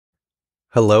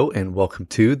Hello and welcome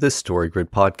to the Story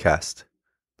Grid podcast.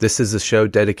 This is a show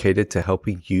dedicated to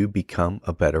helping you become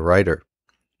a better writer.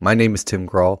 My name is Tim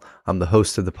Grahl. I'm the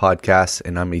host of the podcast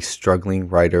and I'm a struggling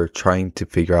writer trying to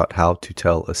figure out how to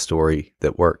tell a story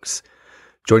that works.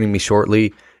 Joining me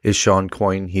shortly is Shawn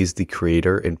Coyne. He's the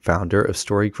creator and founder of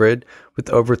Story Grid with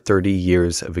over 30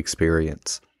 years of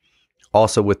experience.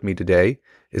 Also with me today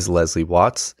is Leslie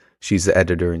Watts. She's the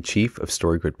editor-in-chief of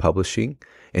Story Grid Publishing,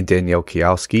 and Danielle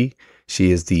Kiowski.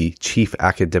 She is the Chief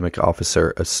Academic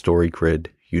Officer of Story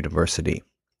Grid University.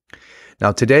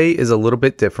 Now today is a little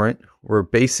bit different. We're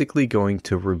basically going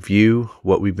to review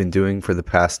what we've been doing for the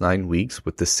past 9 weeks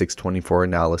with the 624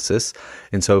 analysis.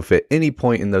 And so if at any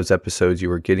point in those episodes you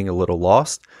were getting a little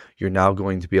lost, you're now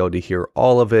going to be able to hear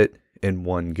all of it in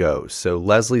one go. So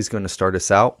Leslie's going to start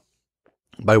us out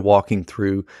by walking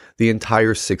through the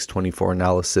entire 624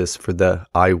 analysis for the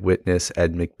eyewitness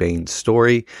Ed McBain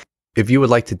story. If you would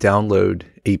like to download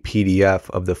a PDF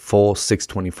of the full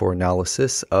 624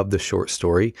 analysis of the short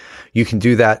story, you can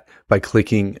do that by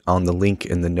clicking on the link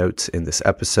in the notes in this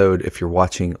episode. If you're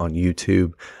watching on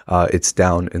YouTube, it's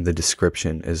down in the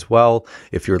description as well.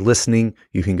 If you're listening,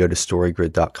 you can go to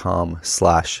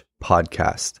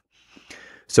storygrid.com/podcast.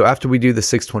 So after we do the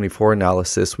 624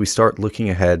 analysis, we start looking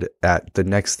ahead at the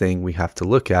next thing we have to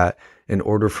look at in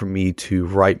order for me to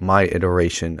write my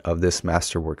iteration of this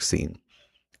masterwork scene.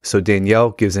 So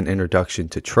Danielle gives an introduction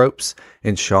to tropes,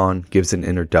 and Shawn gives an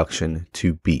introduction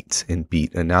to beats and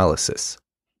beat analysis.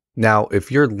 Now,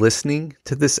 if you're listening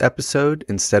to this episode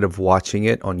instead of watching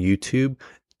it on YouTube,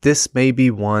 this may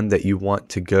be one that you want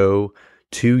to go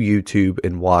to YouTube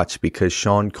and watch because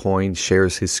Shawn Coyne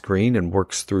shares his screen and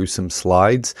works through some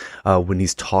slides when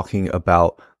he's talking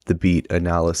about the beat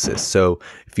analysis. So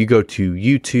if you go to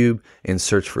YouTube and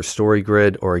search for Story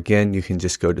Grid, or again, you can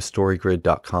just go to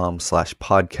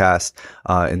storygrid.com/podcast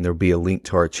and there'll be a link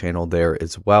to our channel there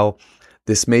as well.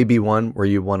 This may be one where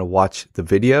you want to watch the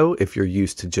video if you're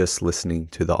used to just listening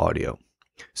to the audio.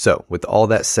 So with all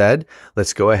that said,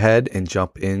 let's go ahead and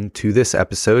jump into this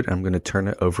episode. I'm going to turn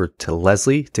it over to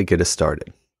Leslie to get us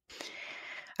started.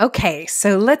 Okay,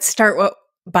 so let's start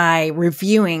by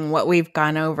reviewing what we've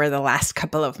gone over the last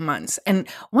couple of months. And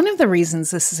one of the reasons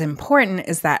this is important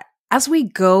is that as we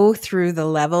go through the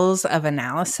levels of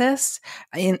analysis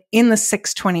in the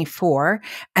 624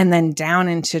 and then down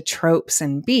into tropes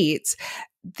and beats,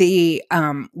 we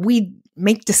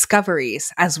make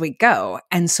discoveries as we go.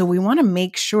 And so we want to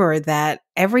make sure that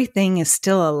everything is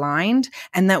still aligned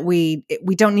and that we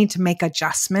don't need to make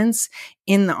adjustments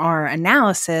in our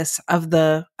analysis of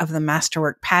the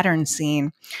masterwork pattern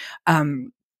scene that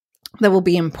will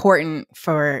be important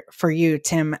for you,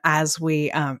 Tim, as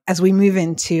we move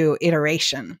into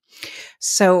iteration.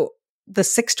 So the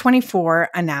 624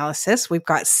 analysis, we've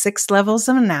got 6 levels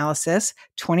of analysis,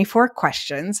 24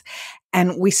 questions,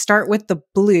 and we start with the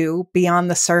blue beyond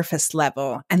the surface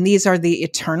level, and these are the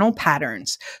eternal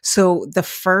patterns. So the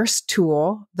first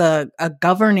tool, a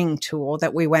governing tool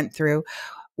that we went through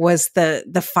was the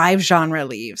 5 genre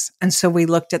leaves. And so we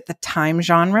looked at the time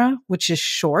genre, which is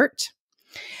short,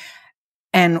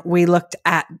 and we looked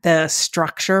at the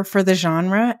structure for the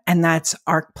genre, and that's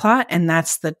arc plot, and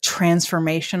that's the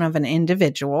transformation of an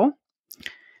individual.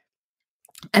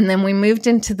 And then we moved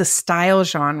into the style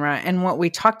genre. And what we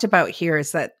talked about here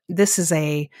is that this is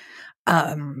a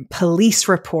police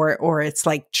report, or it's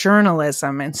like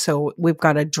journalism. And so we've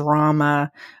got a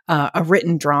drama, a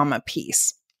written drama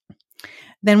piece.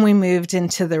 Then we moved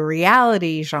into the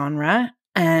reality genre,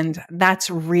 and that's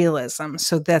realism.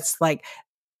 So that's like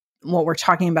what we're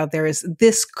talking about there is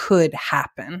this could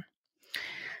happen.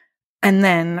 And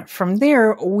then from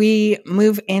there, we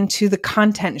move into the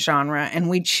content genre and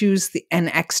we choose an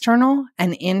external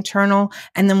and internal,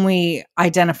 and then we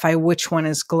identify which one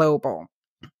is global.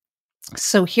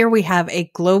 So here we have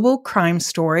a global crime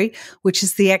story, which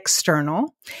is the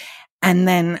external. And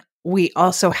then we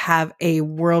also have a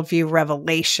worldview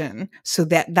revelation. So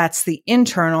that's the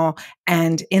internal.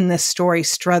 And in this story,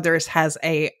 Struthers has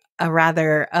a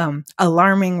rather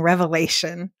alarming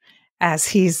revelation as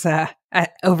he's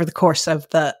over the course of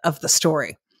the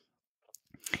story.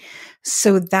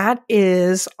 So that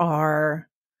is our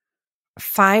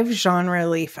 5 genre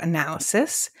leaf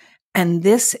analysis, and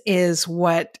this is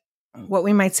what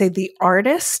we might say the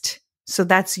artist. So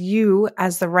that's you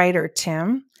as the writer,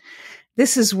 Tim.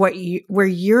 This is where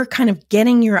you're kind of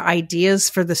getting your ideas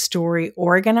for the story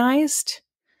organized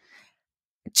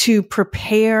to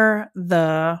prepare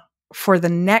for the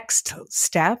next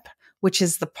step, which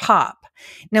is the pop.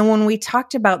 Now, when we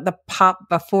talked about the pop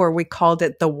before, we called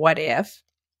it the what if.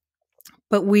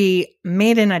 but we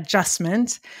made an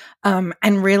adjustment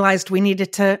and realized we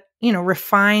needed to,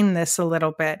 refine this a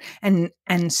little bit.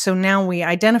 And so now we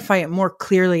identify it more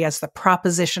clearly as the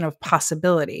proposition of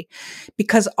possibility,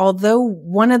 because although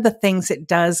one of the things it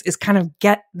does is kind of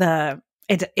get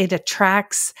it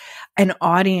attracts an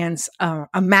audience,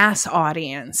 a mass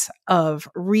audience of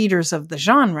readers of the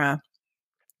genre.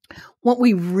 What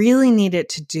we really need it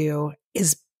to do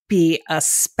is be a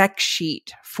spec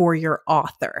sheet for your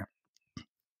author.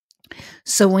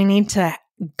 So we need to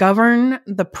govern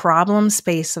the problem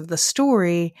space of the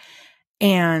story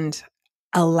and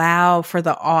allow for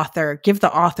the author, give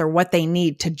the author what they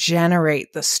need to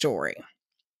generate the story.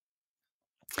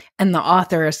 And the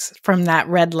author is from that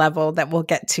red level that we'll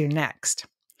get to next.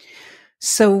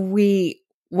 So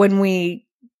when we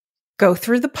go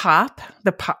through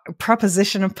the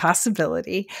proposition of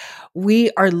possibility,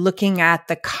 we are looking at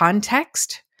the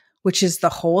context, which is the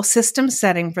whole system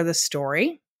setting for the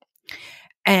story.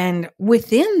 And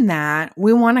within that,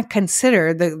 we want to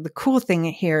consider the cool thing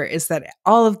here is that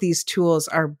all of these tools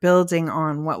are building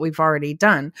on what we've already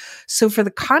done. So for the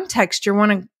context, you're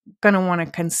going to want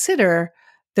to consider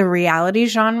the reality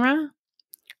genre.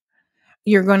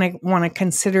 You're going to want to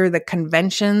consider the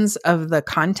conventions of the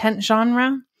content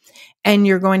genre. And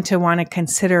you're going to want to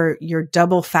consider your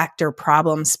double factor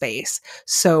problem space.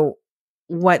 So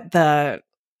what the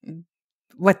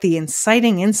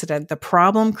inciting incident, the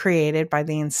problem created by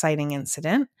the inciting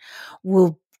incident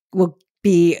will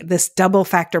be this double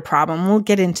factor problem. We'll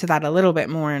get into that a little bit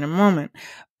more in a moment.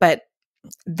 But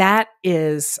that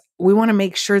is, we want to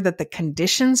make sure that the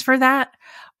conditions for that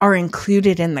are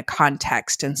included in the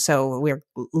context. And so we're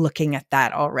looking at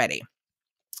that already.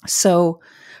 So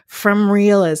from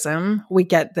realism, we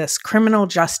get this criminal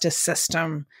justice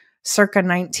system circa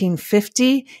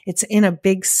 1950. It's in a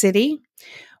big city.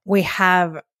 We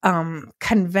have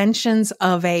conventions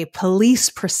of a police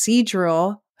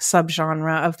procedural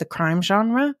subgenre of the crime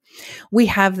genre. We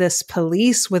have this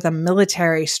police with a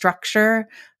military structure.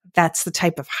 That's the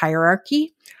type of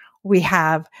hierarchy. We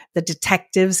have the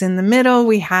detectives in the middle.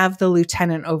 We have the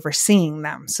lieutenant overseeing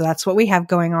them. So that's what we have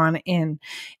going on in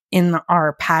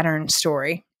our pattern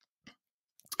story.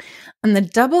 And the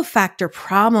double factor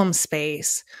problem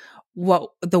space,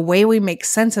 the way we make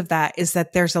sense of that is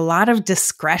that there's a lot of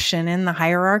discretion in the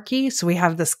hierarchy. So we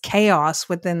have this chaos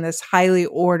within this highly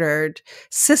ordered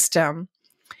system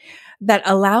that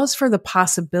allows for the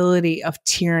possibility of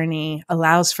tyranny,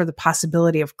 allows for the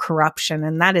possibility of corruption.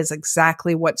 And that is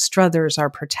exactly what Struthers, our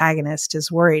protagonist,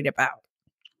 is worried about.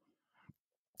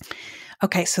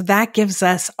 Okay, so that gives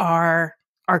us our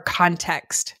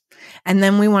context. And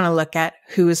then we want to look at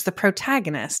who is the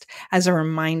protagonist. As a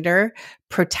reminder,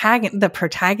 the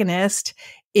protagonist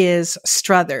is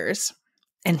Struthers,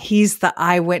 and he's the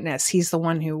eyewitness. He's the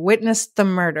one who witnessed the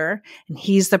murder, and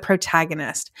he's the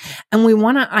protagonist. And we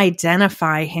want to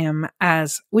identify him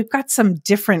as, we've got some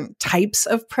different types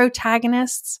of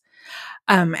protagonists.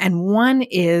 And one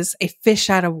is a fish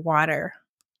out of water.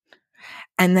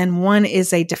 And then one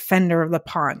is a defender of the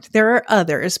pond. There are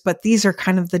others, but these are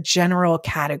kind of the general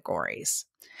categories.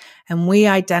 And we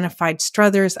identified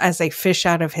Struthers as a fish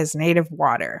out of his native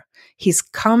water. He's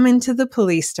come into the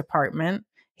police department.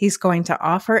 He's going to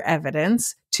offer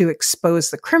evidence to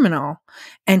expose the criminal,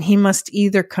 and he must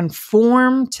either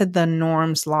conform to the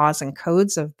norms, laws, and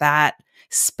codes of that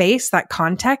space, that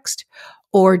context,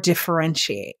 or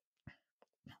differentiate.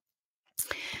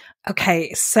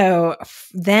 Okay, so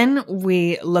then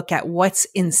we look at what's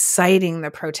inciting the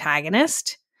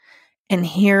protagonist. And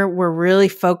here we're really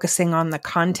focusing on the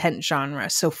content genre.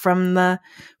 So from the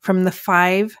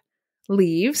 5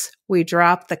 leaves, we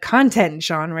drop the content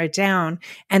genre down,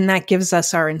 and that gives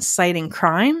us our inciting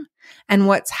crime. And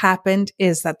what's happened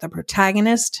is that the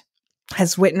protagonist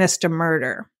has witnessed a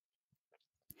murder.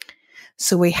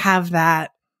 So we have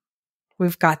that,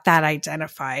 we've got that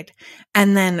identified.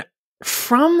 And then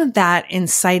from that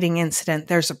inciting incident,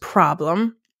 there's a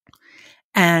problem,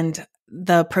 and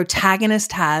the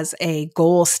protagonist has a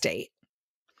goal state.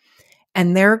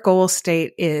 And their goal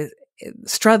state is,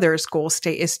 Struthers' goal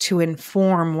state is to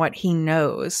inform what he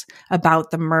knows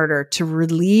about the murder, to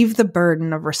relieve the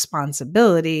burden of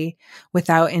responsibility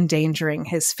without endangering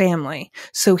his family.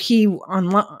 So he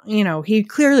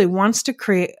clearly wants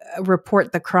to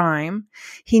report the crime.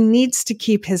 He needs to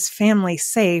keep his family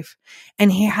safe,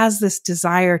 and he has this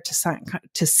desire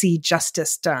to see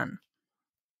justice done.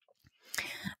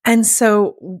 And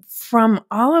so from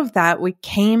all of that, we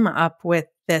came up with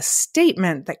this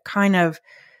statement that kind of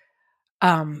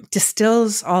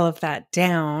distills all of that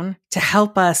down to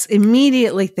help us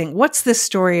immediately think, what's this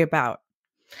story about?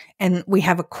 And we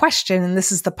have a question, and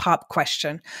this is the pop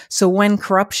question. So when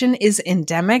corruption is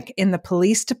endemic in the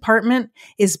police department,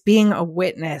 is being a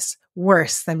witness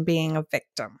worse than being a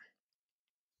victim?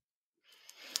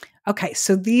 Okay,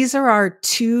 so these are our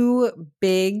two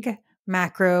big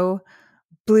macro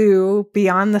blue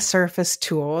beyond the surface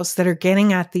tools that are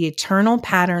getting at the eternal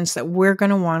patterns that we're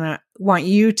going to want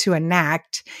you to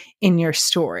enact in your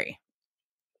story.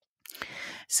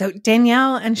 So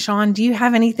Danielle and Shawn, do you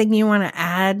have anything you want to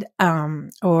add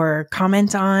or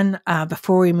comment on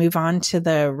before we move on to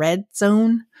the red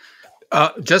zone?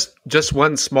 Just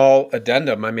one small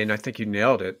addendum. I mean, I think you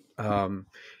nailed it.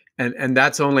 And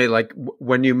that's only like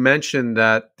when you mentioned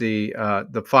that the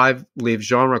 5-leaf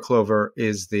genre clover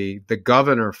is the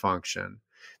governor function.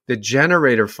 The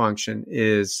generator function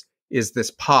is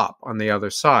this pop on the other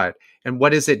side. And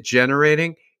what is it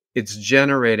generating? It's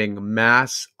generating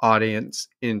mass audience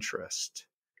interest.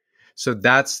 So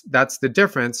that's the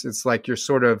difference. It's like you're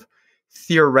sort of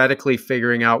theoretically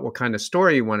figuring out what kind of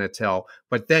story you want to tell,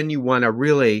 but then you want to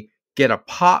really get a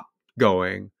pop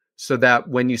going so that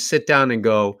when you sit down and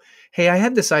go, hey, I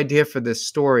had this idea for this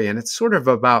story and it's sort of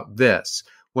about this.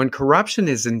 When corruption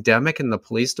is endemic in the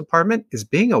police department, is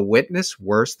being a witness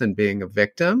worse than being a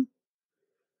victim?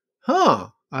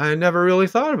 I never really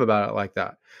thought about it like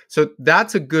that. So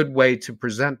that's a good way to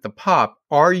present the pop.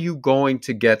 Are you going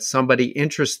to get somebody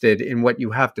interested in what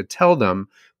you have to tell them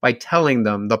by telling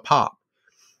them the pop?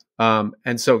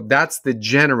 And so that's the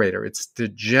generator. It's to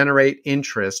generate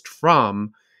interest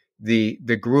from the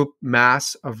group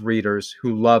mass of readers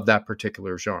who love that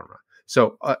particular genre.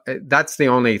 So that's the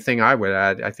only thing I would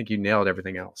add. I think you nailed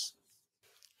everything else.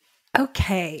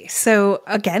 Okay, so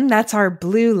again, that's our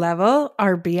blue level,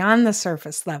 our beyond the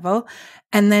surface level.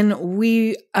 And then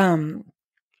we've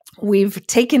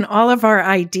taken all of our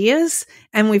ideas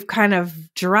and we've kind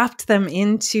of dropped them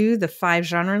into the 5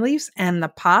 genre leaves and the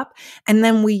pop. And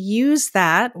then we use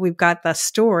that. We've got the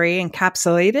story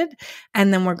encapsulated.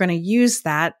 And then we're going to use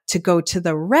that to go to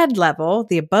the red level,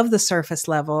 the above the surface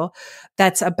level.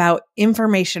 That's about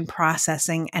information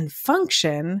processing and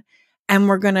function. And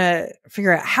we're going to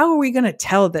figure out, how are we going to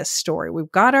tell this story?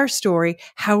 We've got our story.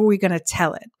 How are we going to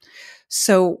tell it?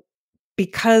 So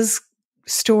because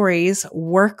stories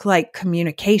work like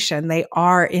communication, they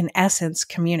are in essence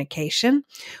communication,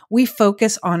 we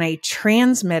focus on a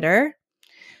transmitter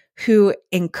who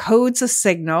encodes a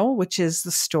signal, which is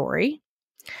the story,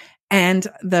 and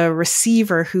the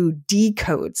receiver who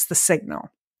decodes the signal.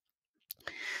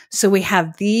 So we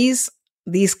have these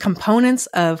components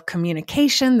of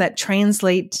communication that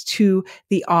translate to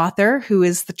the author, who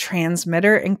is the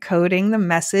transmitter encoding the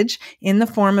message in the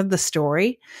form of the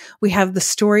story. We have the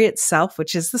story itself,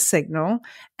 which is the signal.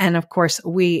 And of course,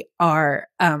 we are,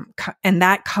 and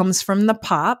that comes from the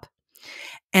pop.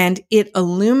 And it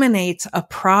illuminates a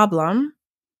problem,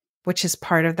 which is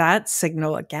part of that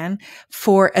signal again,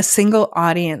 for a single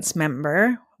audience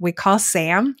member we call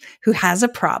Sam, who has a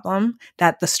problem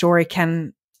that the story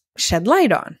can shed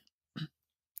light on.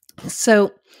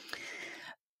 So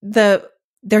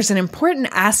there's an important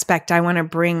aspect I want to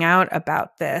bring out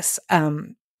about this.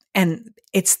 And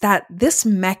it's that this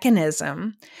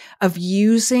mechanism of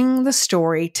using the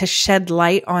story to shed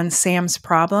light on Sam's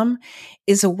problem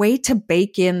is a way to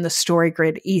bake in the story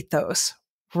grid ethos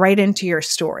right into your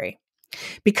story.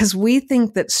 Because we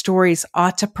think that stories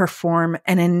ought to perform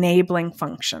an enabling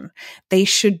function. They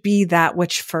should be that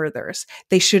which furthers.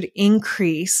 They should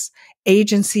increase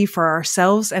agency for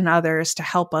ourselves and others to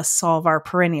help us solve our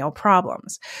perennial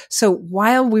problems. So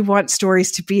while we want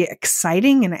stories to be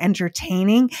exciting and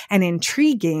entertaining and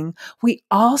intriguing, we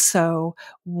also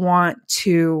want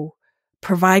to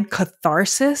provide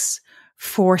catharsis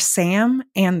for Sam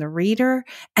and the reader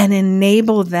and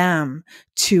enable them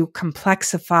to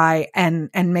complexify and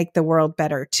make the world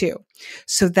better too.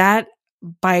 So that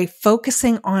by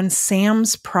focusing on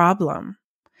Sam's problem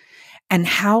and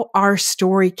how our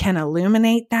story can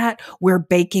illuminate that, we're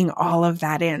baking all of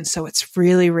that in. So it's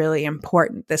really, really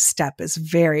important. This step is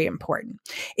very important.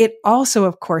 It also,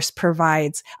 of course,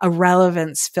 provides a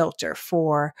relevance filter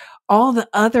for all the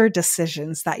other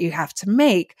decisions that you have to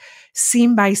make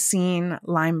scene by scene,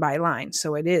 line by line.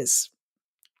 So it is,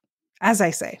 as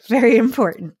I say, very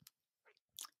important.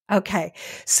 Okay,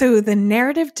 so the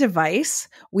narrative device,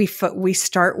 we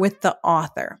start with the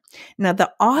author. Now,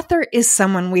 the author is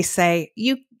someone we say,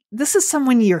 this is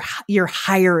someone you're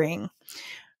hiring.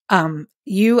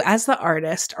 You as the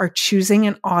artist are choosing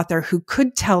an author who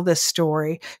could tell this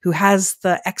story, who has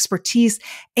the expertise,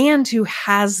 and who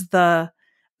has that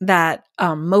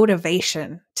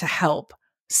motivation to help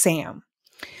Sam.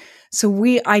 So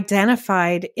we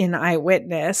identified in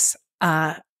Eyewitness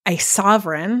a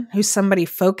sovereign, who's somebody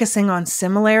focusing on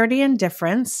similarity and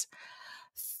difference,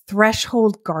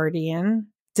 threshold guardian,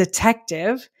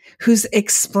 detective, who's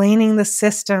explaining the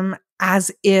system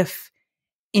as if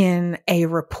in a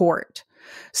report.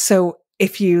 So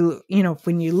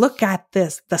when you look at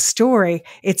the story,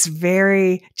 it's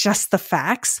very just the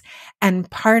facts. And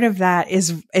part of that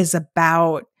is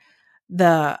about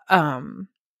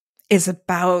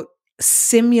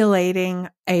simulating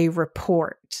a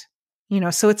report.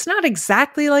 So it's not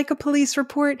exactly like a police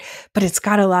report, but it's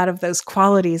got a lot of those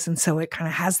qualities. And so it kind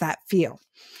of has that feel.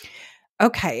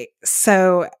 Okay.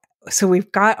 So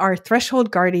we've got our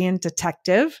threshold guardian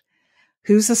detective,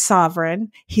 who's a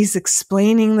sovereign. He's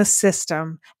explaining the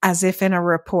system as if in a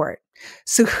report.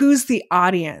 So who's the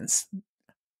audience?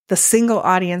 The single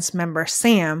audience member,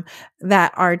 Sam,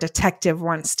 that our detective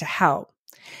wants to help.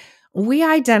 We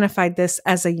identified this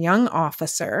as a young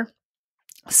officer,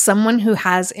 someone who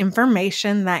has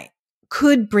information that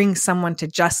could bring someone to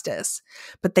justice,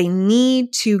 but they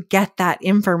need to get that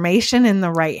information in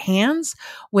the right hands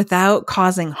without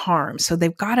causing harm. So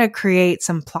they've got to create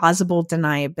some plausible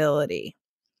deniability.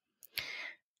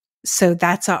 So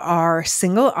that's our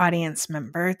single audience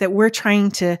member that we're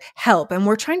trying to help. And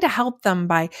we're trying to help them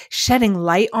by shedding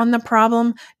light on the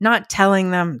problem, not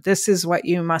telling them this is what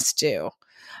you must do.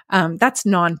 That's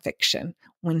nonfiction.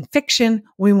 When fiction,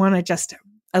 we want to just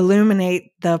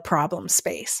illuminate the problem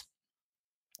space.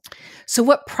 So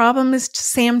what problem is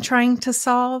Sam trying to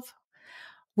solve?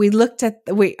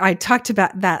 I talked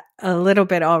about that a little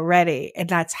bit already, and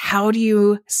that's how do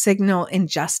you signal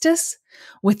injustice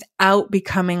without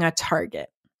becoming a target?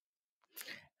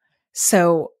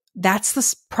 So that's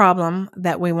the problem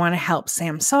that we want to help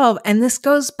Sam solve. And this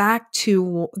goes back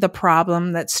to the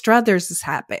problem that Struthers is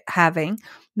having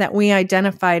that we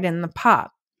identified in the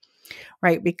pop,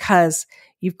 right? Because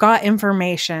you've got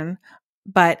information,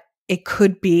 but it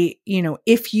could be,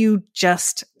 if you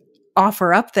just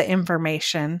offer up the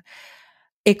information,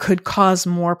 it could cause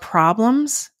more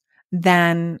problems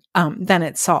than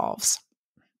it solves.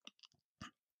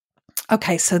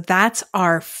 Okay, so that's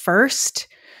our first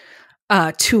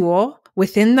tool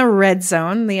within the red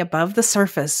zone, the above the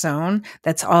surface zone,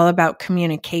 that's all about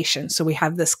communication. So we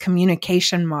have this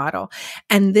communication model.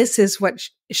 And this is what,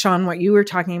 Shawn, what you were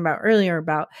talking about earlier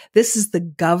about, this is the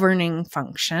governing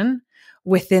function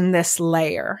within this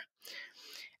layer.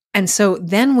 And so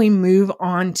then we move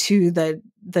on to the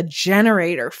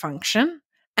generator function,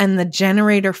 and the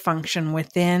generator function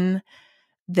within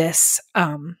this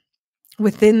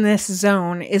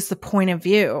zone is the point of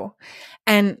view.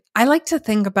 And I like to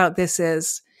think about this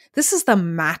is the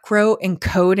macro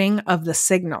encoding of the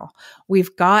signal.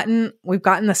 We've gotten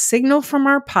the signal from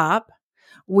our pop.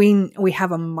 We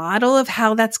have a model of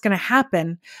how that's going to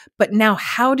happen, but now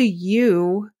how do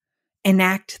you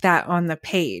enact that on the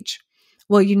page?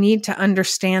 Well, you need to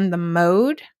understand the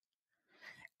mode,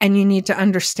 and you need to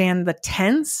understand the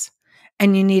tense,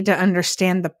 and you need to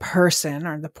understand the person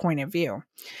or the point of view.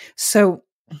 So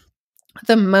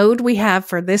the mode we have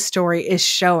for this story is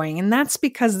showing, and that's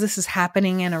because this is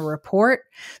happening in a report.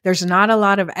 There's not a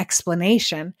lot of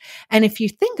explanation. And if you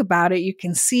think about it, you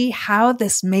can see how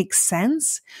this makes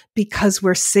sense because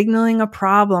we're signaling a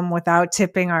problem without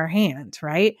tipping our hand,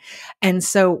 right? And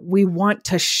so we want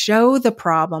to show the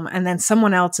problem, and then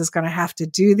someone else is going to have to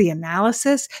do the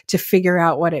analysis to figure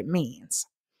out what it means.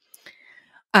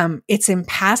 It's in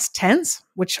past tense,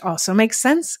 which also makes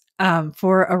sense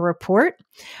for a report.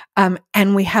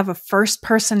 And we have a first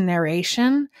person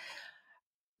narration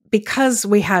because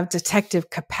we have Detective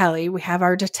Capelli. We have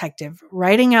our detective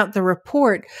writing out the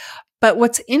report. But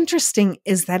what's interesting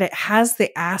is that it has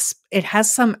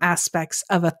some aspects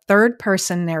of a third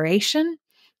person narration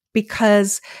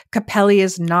because Capelli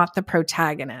is not the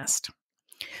protagonist.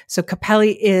 So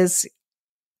Capelli is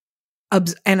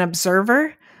an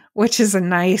observer, which is a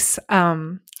nice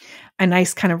kind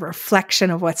of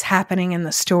reflection of what's happening in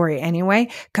the story anyway.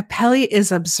 Capelli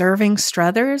is observing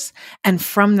Struthers, and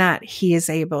from that, he is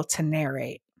able to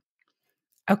narrate.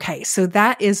 Okay, so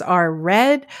that is our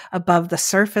red above the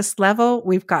surface level.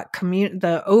 We've got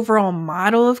the overall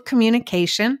model of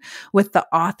communication with the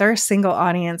author, single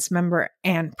audience member,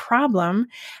 and problem.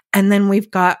 And then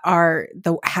we've got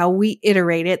how we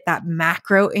iterate it, that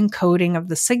macro encoding of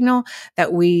the signal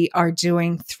that we are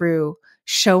doing through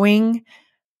showing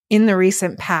in the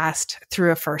recent past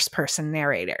through a first person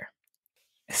narrator.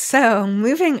 So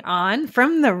moving on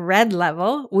from the red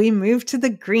level, we move to the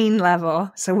green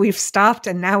level. So we've stopped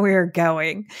and now we're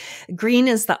going. Green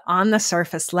is the on the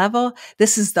surface level.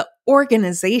 This is the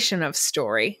organization of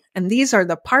story. And these are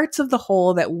the parts of the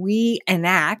whole that we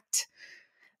enact.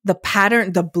 The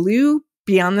pattern, the blue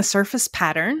beyond the surface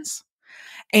patterns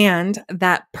and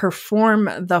that perform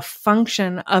the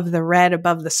function of the red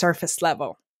above the surface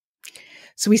level.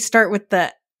 So we start with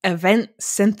the event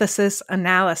synthesis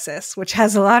analysis, which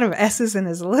has a lot of S's and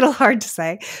is a little hard to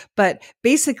say, but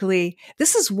basically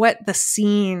this is what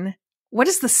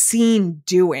is the scene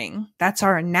doing? That's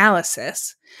our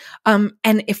analysis. And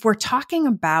if we're talking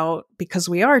about, because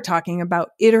we are talking about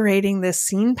iterating this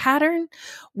scene pattern,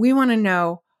 we want to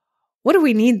know, what do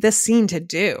we need this scene to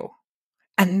do?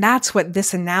 And that's what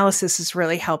this analysis is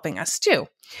really helping us do.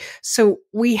 So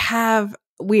we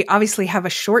obviously have a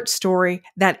short story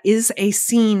that is a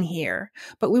scene here,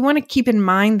 but we want to keep in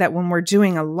mind that when we're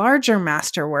doing a larger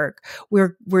masterwork,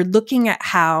 we're looking at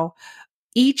how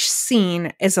each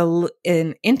scene is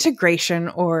an integration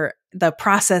or the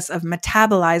process of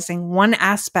metabolizing one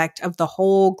aspect of the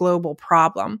whole global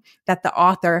problem that the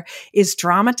author is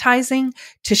dramatizing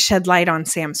to shed light on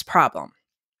Sam's problem.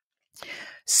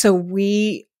 So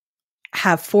we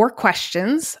have 4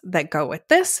 questions that go with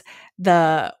this.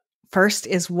 The first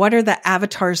is, what are the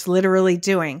avatars literally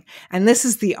doing? And this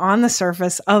is the on the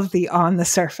surface of the on the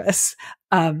surface.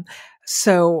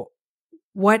 So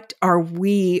what are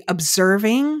we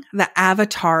observing the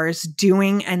avatars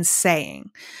doing and saying?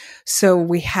 So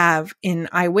we have in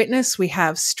Eyewitness, we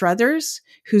have Struthers,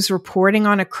 who's reporting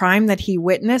on a crime that he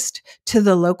witnessed to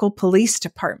the local police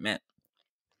department.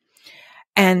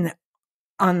 And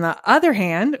on the other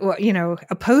hand,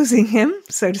 opposing him,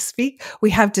 so to speak,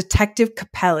 we have Detective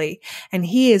Capelli, and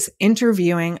he is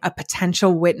interviewing a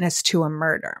potential witness to a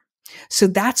murder. So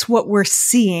that's what we're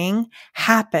seeing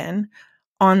happen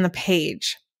on the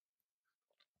page.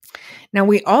 Now,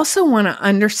 we also want to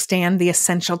understand the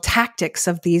essential tactics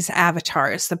of these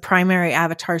avatars, the primary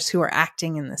avatars who are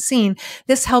acting in the scene.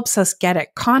 This helps us get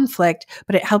at conflict,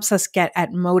 but it helps us get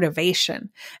at motivation.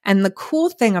 And the cool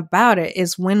thing about it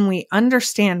is when we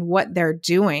understand what they're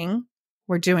doing,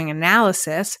 we're doing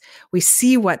analysis, we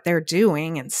see what they're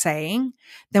doing and saying,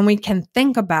 then we can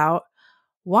think about,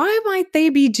 why might they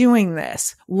be doing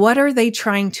this? What are they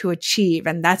trying to achieve?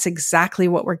 And that's exactly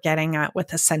what we're getting at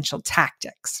with essential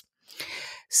tactics.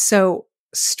 So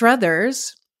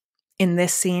Struthers in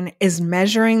this scene is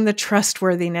measuring the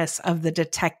trustworthiness of the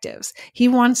detectives. He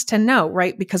wants to know,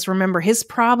 right? Because remember, his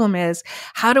problem is,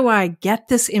 how do I get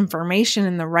this information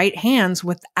in the right hands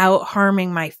without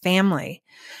harming my family?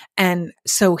 And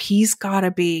so he's got to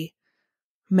be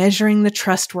measuring the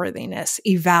trustworthiness,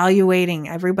 evaluating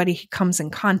everybody he comes in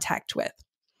contact with.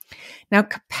 Now,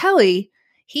 Capelli,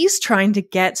 he's trying to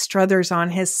get Struthers on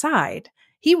his side.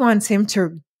 He wants him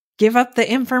to give up the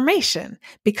information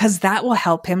because that will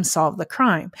help him solve the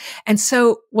crime. And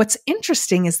so what's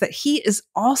interesting is that he is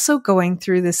also going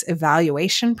through this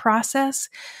evaluation process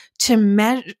to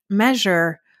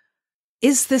measure,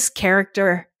 is this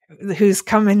character who's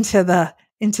come into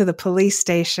the police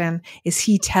station, is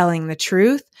he telling the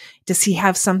truth? Does he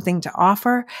have something to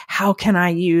offer? How can I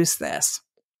use this?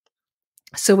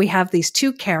 So we have these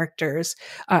 2 characters,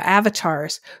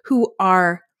 avatars, who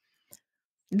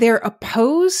they're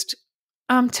opposed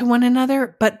to one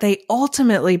another, but they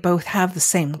ultimately both have the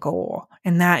same goal,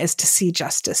 and that is to see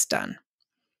justice done.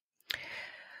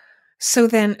 So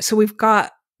we've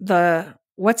got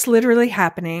what's literally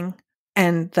happening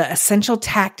and the essential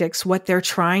tactics, what they're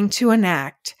trying to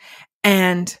enact.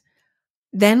 And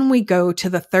then we go to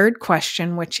the third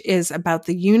question, which is about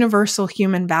the universal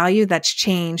human value that's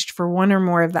changed for one or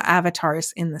more of the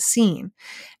avatars in the scene.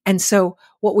 And so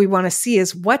what we want to see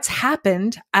is what's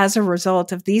happened as a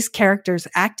result of these characters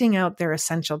acting out their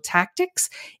essential tactics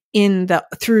their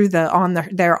on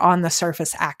the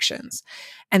surface actions.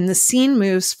 And the scene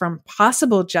moves from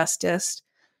possible justice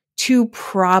to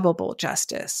probable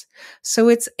justice. So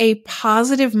it's a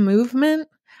positive movement,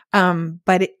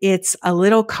 but it's a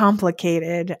little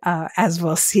complicated, as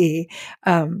we'll see,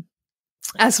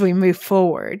 as we move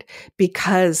forward,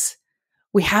 because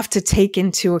we have to take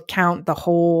into account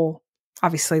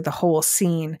obviously the whole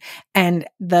scene, and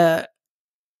the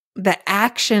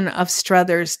action of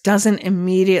Struthers doesn't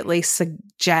immediately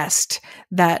suggest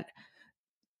that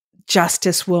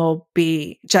justice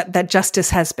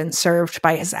has been served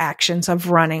by his actions of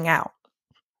running out.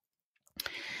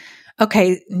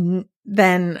 Okay,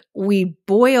 then we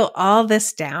boil all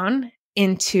this down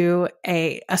into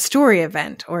a story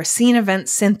event or a scene event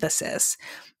synthesis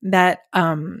that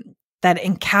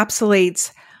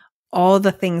encapsulates all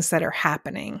the things that are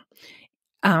happening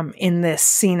in this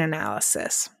scene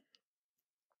analysis.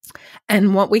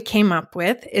 And what we came up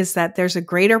with is that there's a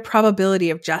greater probability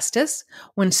of justice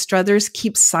when Struthers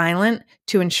keeps silent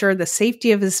to ensure the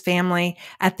safety of his family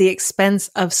at the expense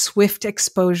of swift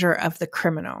exposure of the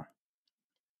criminal.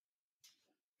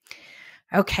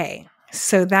 Okay,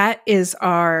 so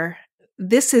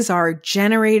this is our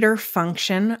generator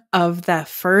function of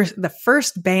the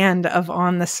first band of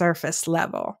on the surface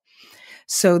level.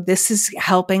 So this is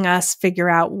helping us figure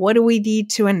out what do we need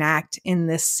to enact in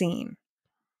this scene.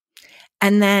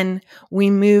 And then we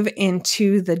move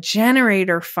into the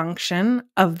generator function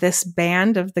of this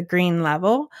band of the green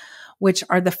level, which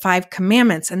are the 5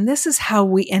 commandments. And this is how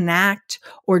we enact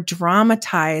or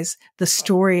dramatize the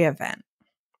story event.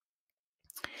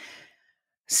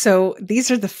 So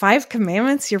these are the 5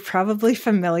 commandments you're probably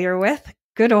familiar with,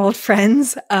 good old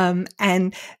friends.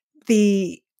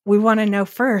 We want to know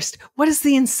first, what is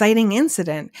the inciting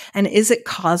incident? And is it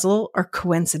causal or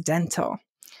coincidental?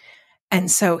 And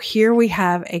so here we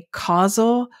have a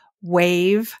causal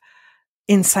wave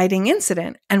inciting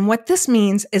incident. And what this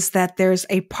means is that there's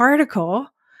a particle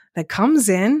that comes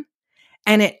in,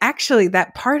 and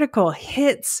that particle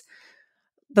hits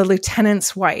the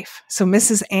lieutenant's wife. So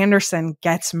Mrs. Anderson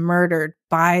gets murdered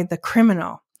by the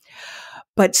criminal.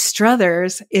 But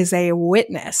Struthers is a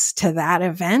witness to that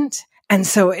event, and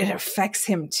so it affects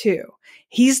him too.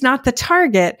 He's not the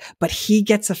target, but he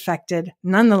gets affected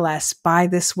nonetheless by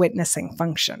this witnessing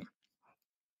function.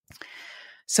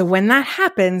 So when that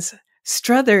happens,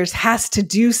 Struthers has to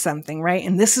do something, right?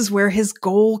 And this is where his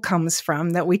goal comes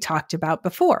from that we talked about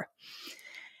before.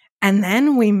 And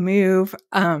then we move,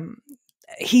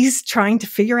 he's trying to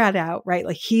figure it out, right?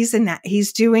 Like he's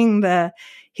doing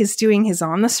his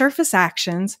on the surface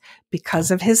actions because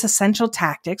of his essential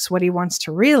tactics, what he wants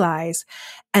to realize.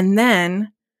 And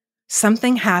then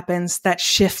something happens that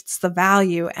shifts the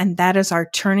value, and that is our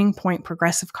turning point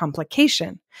progressive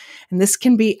complication. And this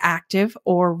can be active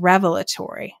or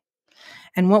revelatory.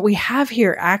 And what we have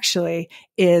here actually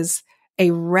is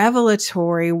a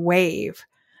revelatory wave.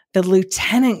 The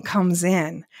lieutenant comes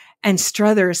in, and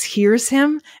Struthers hears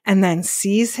him and then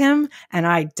sees him and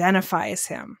identifies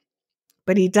him.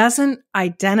 But he doesn't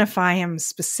identify him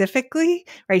specifically,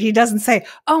 right? He doesn't say,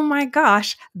 oh my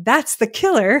gosh, that's the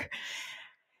killer.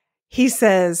 He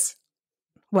says,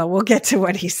 well, we'll get to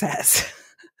what he says.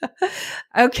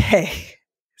 Okay.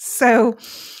 So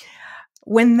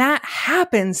when that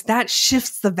happens, that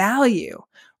shifts the value,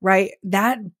 right?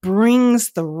 That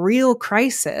brings the real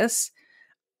crisis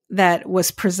that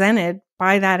was presented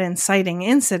by that inciting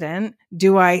incident.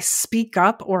 Do I speak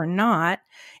up or not?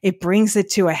 It brings it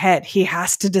to a head. He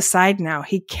has to decide now.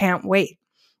 He can't wait.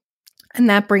 And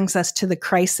that brings us to the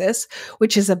crisis,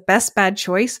 which is a best bad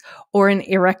choice or an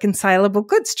irreconcilable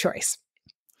goods choice.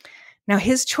 Now,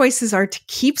 his choices are to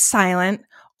keep silent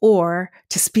or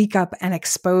to speak up and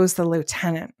expose the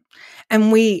lieutenant.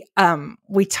 And we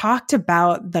talked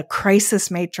about the crisis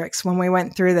matrix when we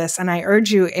went through this. And I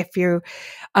urge you, if you,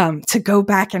 to go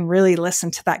back and really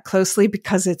listen to that closely,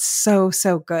 because it's so,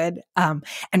 so good. And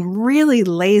really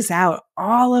lays out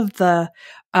all of the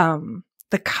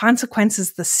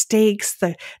consequences, the stakes,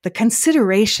 the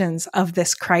considerations of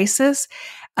this crisis,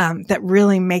 that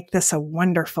really make this a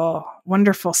wonderful,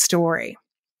 wonderful story.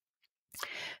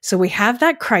 So we have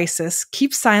that crisis,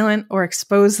 keep silent or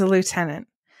expose the lieutenant.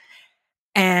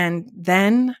 And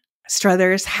then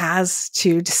Struthers has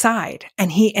to decide,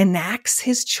 and he enacts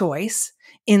his choice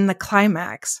in the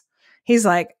climax. He's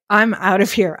like, I'm out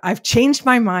of here. I've changed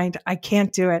my mind. I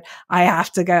can't do it. I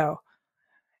have to go.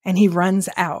 And he runs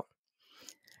out.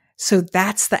 So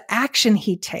that's the action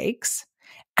he takes.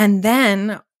 And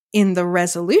then in the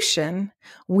resolution,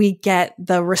 we get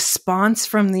the response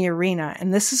from the arena.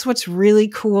 And this is what's really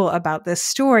cool about this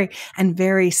story and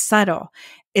very subtle,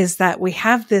 is that we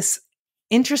have this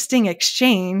interesting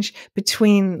exchange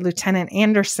between Lieutenant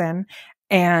Anderson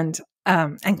and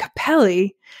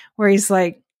Capelli, where he's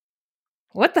like,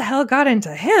 what the hell got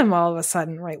into him all of a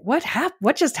sudden, right?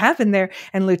 What just happened there?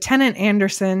 And Lieutenant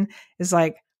Anderson is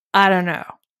like, I don't know.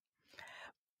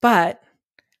 But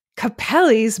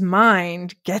Capelli's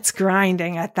mind gets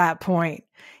grinding at that point.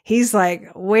 He's like,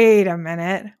 wait a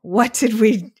minute,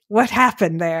 what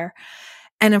happened there?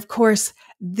 And of course,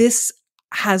 this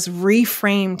has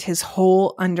reframed his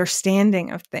whole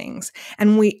understanding of things.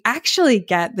 And we actually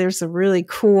there's a really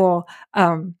cool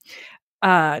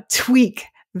tweak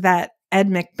that Ed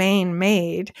McBain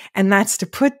made, and that's to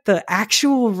put the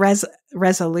actual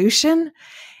resolution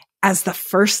as the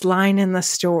first line in the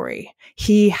story.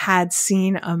 He had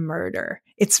seen a murder.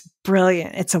 It's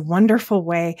brilliant. It's a wonderful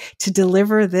way to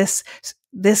deliver this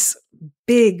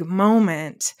big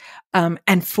moment,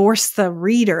 and force the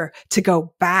reader to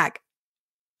go back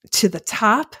to the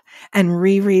top and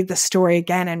reread the story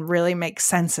again and really make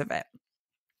sense of it.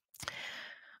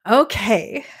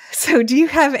 Okay. So do you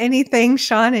have anything,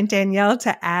 Shawn and Danielle,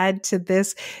 to add to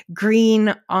this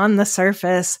green on the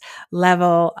surface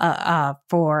level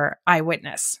for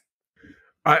eyewitness?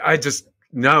 I just,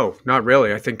 no, not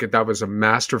really. I think that was a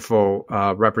masterful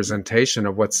representation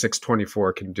of what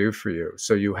 624 can do for you.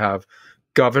 So you have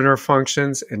governor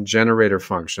functions and generator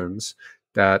functions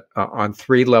that on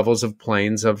 3 levels of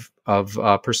planes of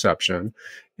perception,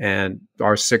 and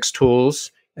our 6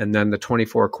 tools, and then the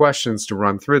 24 questions to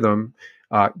run through them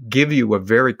give you a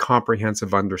very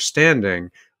comprehensive understanding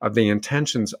of the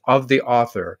intentions of the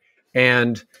author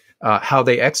and how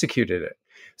they executed it.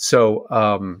 So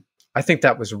I think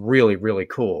that was really, really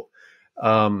cool.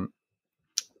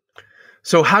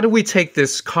 So how do we take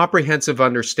this comprehensive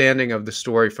understanding of the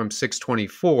story from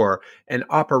 624 and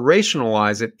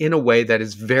operationalize it in a way that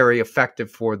is very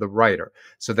effective for the writer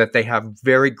so that they have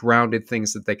very grounded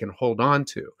things that they can hold on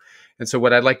to? And so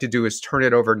what I'd like to do is turn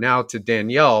it over now to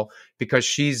Danielle, because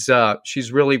she's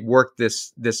really worked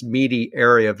this meaty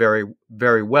area very,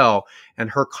 very well.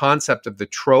 And her concept of the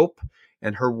trope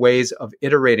and her ways of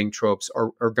iterating tropes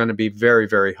are going to be very,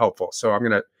 very helpful. So I'm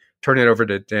going to turn it over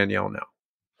to Danielle now.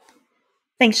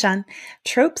 Thanks, Shawn.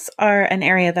 Tropes are an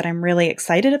area that I'm really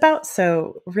excited about,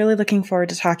 so really looking forward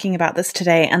to talking about this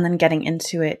today and then getting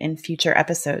into it in future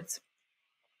episodes.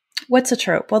 What's a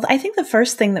trope? Well, I think the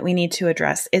first thing that we need to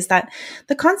address is that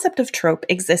the concept of trope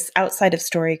exists outside of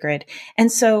StoryGrid,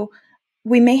 and so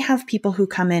we may have people who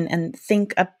come in and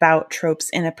think about tropes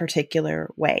in a particular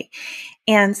way.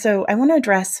 And so I want to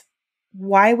address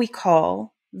why we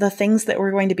call the things that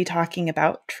we're going to be talking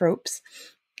about tropes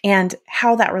and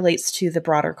how that relates to the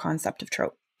broader concept of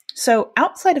trope. So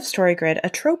outside of StoryGrid, a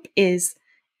trope is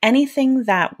anything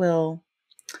that will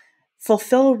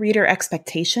fulfill reader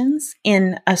expectations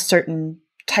in a certain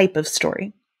type of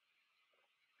story.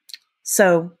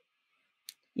 So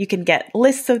you can get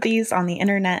lists of these on the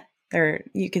internet, or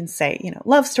you can say,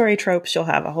 love story tropes, you'll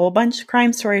have a whole bunch.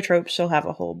 Crime story tropes, you'll have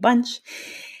a whole bunch.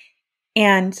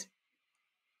 And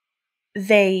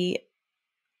they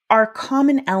are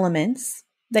common elements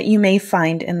that you may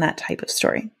find in that type of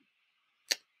story.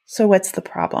 So what's the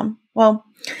problem? Well,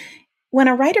 when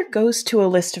a writer goes to a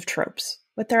list of tropes,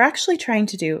 what they're actually trying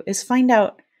to do is find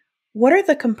out what are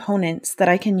the components that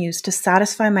I can use to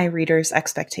satisfy my readers'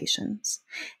 expectations?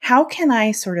 How can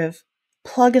I sort of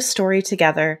plug a story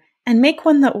together and make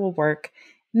one that will work,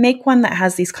 make one that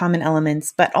has these common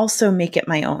elements, but also make it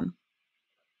my own?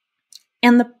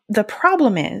 And the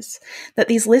problem is that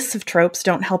these lists of tropes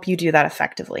don't help you do that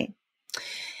effectively.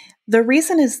 The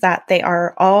reason is that they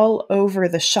are all over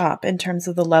the shop in terms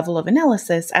of the level of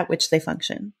analysis at which they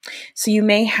function. So you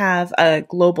may have a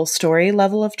global story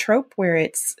level of trope where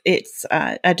it's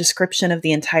a description of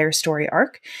the entire story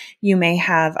arc. You may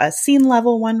have a scene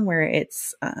level one where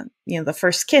it's the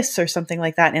first kiss or something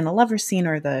like that in a lover scene,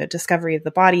 or the discovery of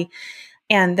the body.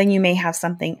 And then you may have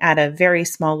something at a very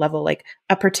small level, like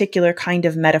a particular kind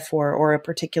of metaphor or a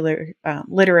particular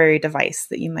literary device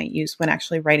that you might use when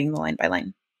actually writing the line by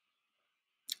line.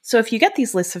 So if you get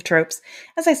these lists of tropes,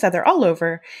 as I said, they're all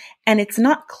over, and it's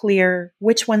not clear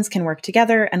which ones can work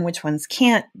together and which ones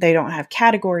can't. They don't have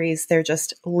categories. They're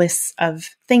just lists of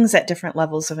things at different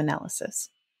levels of analysis.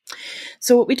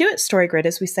 So what we do at StoryGrid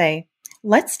is we say,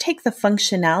 let's take the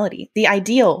functionality, the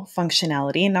ideal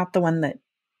functionality, not the one that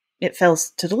it fails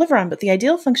to deliver on, but the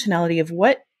ideal functionality of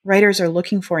what writers are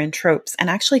looking for in tropes, and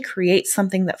actually create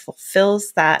something that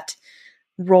fulfills that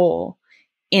role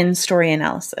in story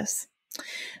analysis.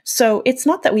 So it's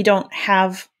not that we don't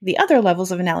have the other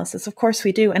levels of analysis. Of course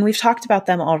we do, and we've talked about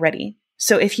them already.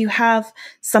 So if you have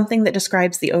something that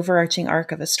describes the overarching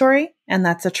arc of a story, and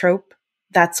that's a trope,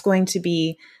 that's going to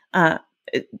be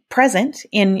present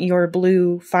in your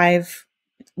blue 5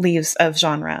 leaves of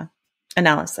genre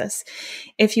analysis.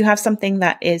 If you have something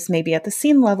that is maybe at the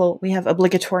scene level, we have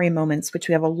obligatory moments, which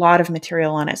we have a lot of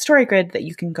material on at StoryGrid that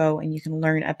you can go and you can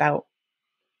learn about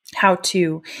how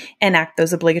to enact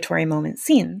those obligatory moment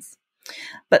scenes.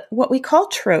 But what we call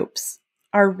tropes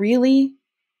are really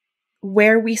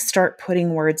where we start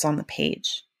putting words on the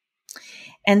page.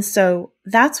 And so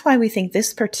that's why we think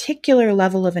this particular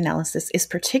level of analysis is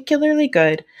particularly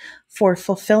good for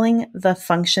fulfilling the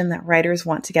function that writers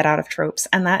want to get out of tropes.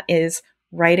 And that is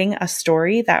writing a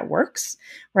story that works,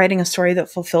 writing a story that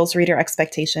fulfills reader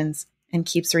expectations and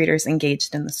keeps readers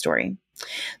engaged in the story.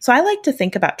 So I like to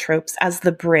think about tropes as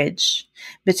the bridge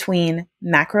between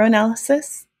macro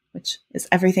analysis, which is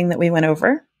everything that we went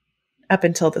over up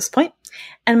until this point,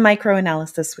 and micro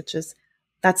analysis, which is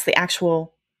that's the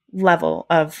actual level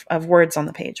of words on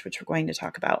the page, which we're going to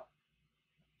talk about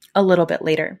a little bit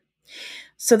later.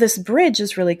 So this bridge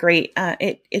is really great.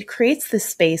 It creates this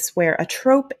space where a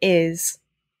trope is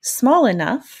small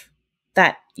enough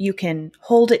that you can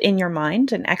hold it in your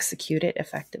mind and execute it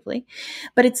effectively,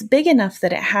 but it's big enough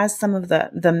that it has some of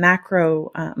the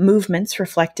macro movements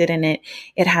reflected in it.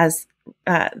 It has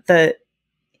the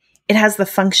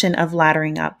function of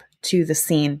laddering up to the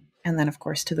scene, and then of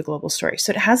course to the global story.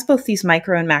 So it has both these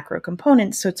micro and macro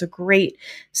components. So it's a great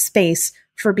space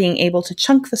for being able to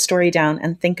chunk the story down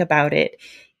and think about it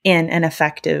in an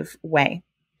effective way.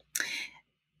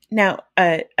 Now,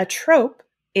 a trope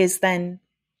is then,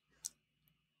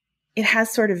 it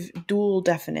has sort of dual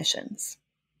definitions.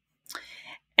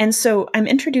 And so I'm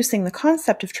introducing the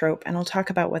concept of trope, and I'll talk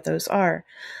about what those are.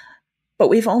 But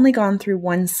we've only gone through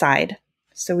one side.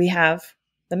 So we have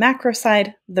the macro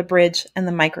side, the bridge, and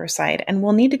the micro side. And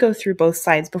we'll need to go through both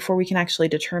sides before we can actually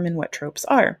determine what tropes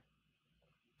are.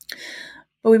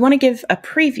 But we want to give a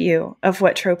preview of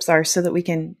what tropes are so that we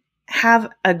can have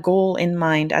a goal in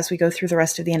mind as we go through the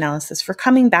rest of the analysis for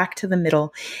coming back to the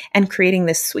middle and creating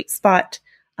this sweet spot,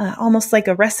 almost like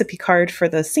a recipe card for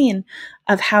the scene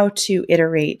of how to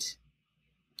iterate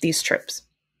these tropes.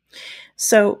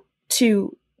 So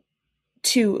to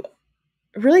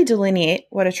really delineate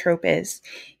what a trope is,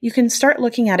 you can start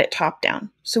looking at it top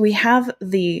down. So we have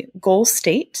the goal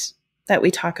state that we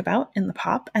talk about in the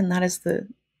pop, and that is the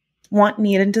want,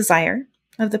 need, and desire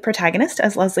of the protagonist,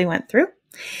 as Leslie went through.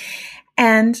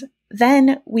 And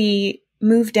then we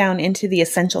move down into the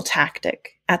essential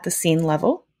tactic at the scene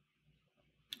level,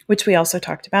 which we also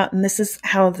talked about. And this is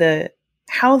how the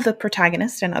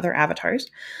protagonist and other avatars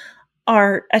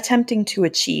are attempting to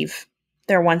achieve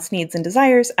their wants, needs, and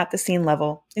desires at the scene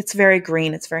level. It's very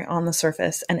green. It's very on the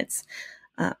surface, and it's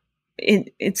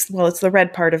the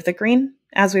red part of the green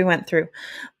as we went through,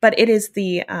 but it is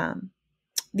the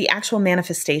actual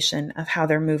manifestation of how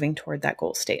they're moving toward that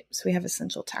goal state. So we have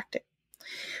essential tactic.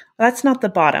 Well, that's not the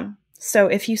bottom. So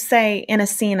if you say in a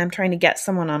scene, I'm trying to get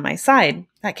someone on my side,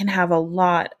 that can have a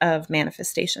lot of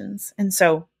manifestations. And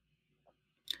so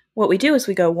what we do is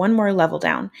we go one more level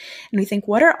down and we think,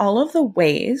 what are all of the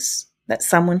ways that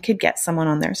someone could get someone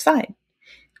on their side?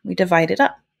 We divide it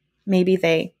up. Maybe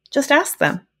they just ask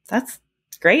them. That's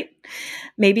great.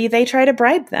 Maybe they try to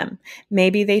bribe them.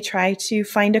 Maybe they try to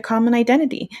find a common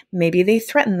identity. Maybe they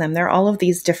threaten them. There are all of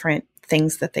these different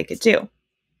things that they could do.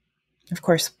 Of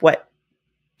course, what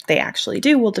they actually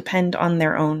do will depend on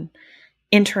their own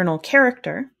internal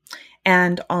character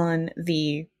and on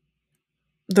the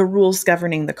rules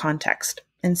governing the context.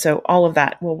 And so all of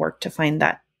that will work to find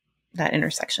that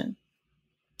intersection.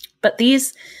 But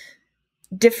these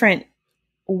different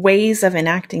ways of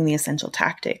enacting the essential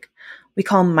tactic we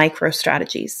call micro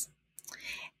strategies.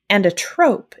 And a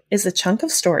trope is a chunk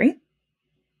of story,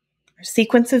 or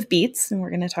sequence of beats, and we're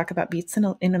going to talk about beats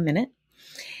in a minute.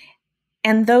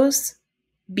 And those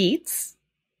beats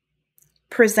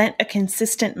present a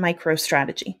consistent micro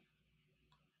strategy.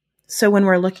 So when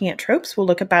we're looking at tropes, we'll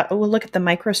look at the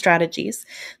micro strategies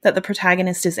that the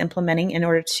protagonist is implementing in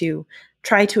order to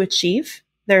try to achieve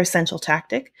their essential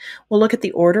tactic. We'll look at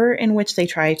the order in which they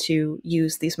try to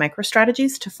use these micro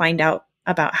strategies to find out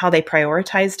about how they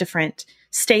prioritize different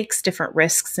stakes, different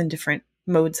risks, and different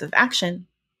modes of action.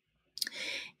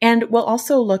 And we'll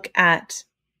also look at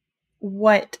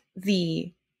what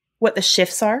the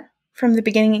shifts are from the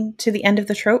beginning to the end of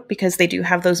the trope, because they do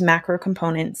have those macro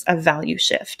components of value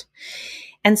shift.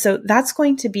 And so that's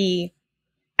going to be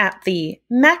at the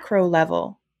macro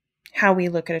level how we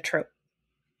look at a trope.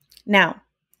 Now,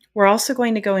 we're also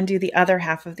going to go and do the other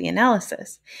half of the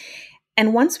analysis.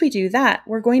 And once we do that,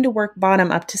 we're going to work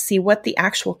bottom up to see what the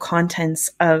actual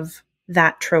contents of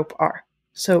that trope are.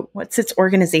 So what's its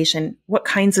organization? What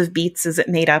kinds of beats is it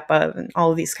made up of? And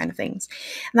all of these kind of things.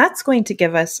 And that's going to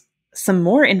give us some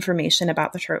more information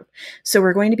about the trope. So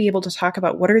we're going to be able to talk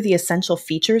about what are the essential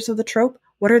features of the trope?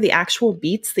 What are the actual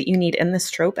beats that you need in this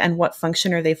trope? And what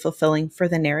function are they fulfilling for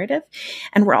the narrative?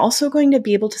 And we're also going to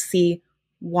be able to see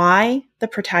why the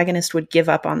protagonist would give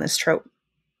up on this trope.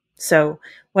 So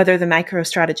whether the micro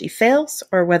strategy fails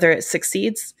or whether it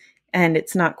succeeds and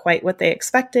it's not quite what they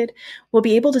expected, we'll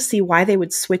be able to see why they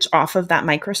would switch off of that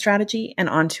micro strategy and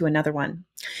onto another one.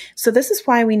 So this is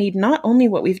why we need not only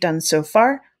what we've done so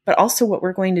far, but also what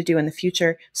we're going to do in the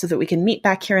future so that we can meet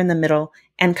back here in the middle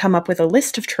and come up with a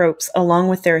list of tropes along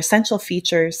with their essential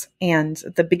features and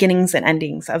the beginnings and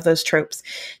endings of those tropes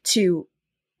to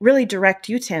really direct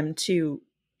you, Tim, to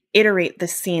iterate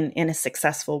this scene in a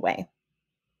successful way.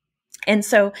 And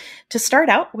so to start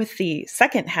out with the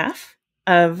second half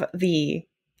of the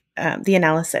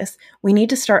analysis, we need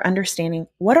to start understanding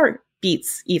what are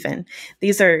beats even.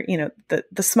 These are,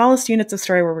 the smallest units of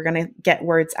story where we're going to get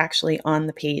words actually on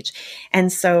the page.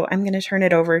 And so I'm going to turn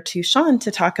it over to Shawn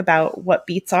to talk about what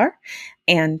beats are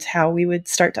and how we would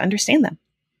start to understand them.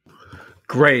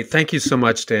 Great. Thank you so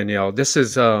much, Danielle. This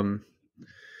is the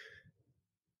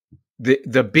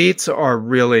beats are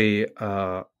really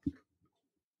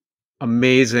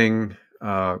amazing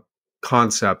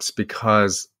concepts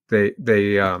because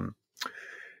they're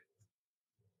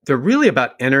really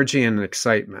about energy and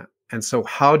excitement. And so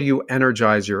how do you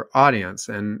energize your audience?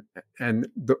 And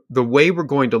the way we're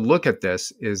going to look at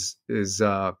this is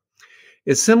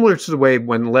similar to the way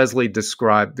when Leslie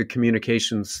described the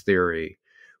communications theory,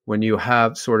 when you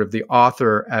have sort of the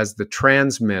author as the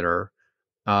transmitter,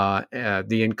 the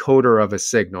encoder of a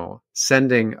signal,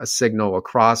 sending a signal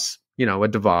across, a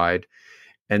divide,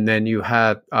 and then you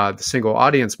have the single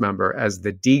audience member as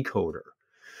the decoder.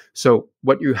 So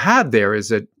what you have there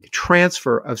is a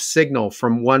transfer of signal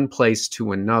from one place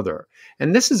to another.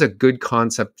 And this is a good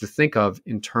concept to think of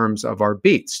in terms of our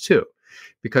beats too,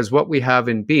 because what we have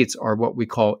in beats are what we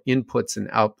call inputs and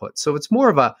outputs. So it's more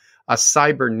of a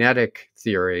cybernetic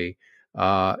theory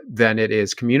than it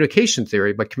is communication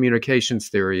theory, but communications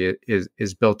theory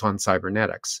is built on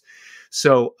cybernetics.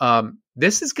 So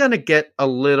this is going to get a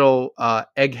little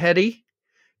eggheady.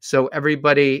 So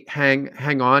everybody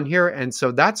hang on here. And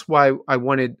so that's why I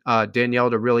wanted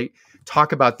Danielle to really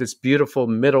talk about this beautiful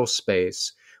middle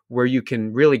space where you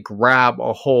can really grab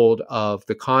a hold of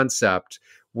the concept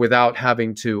without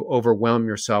having to overwhelm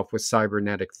yourself with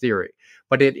cybernetic theory.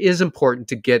 But it is important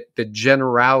to get the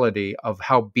generality of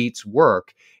how beats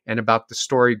work and about the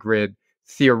story grid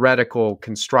theoretical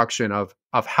construction of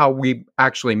how we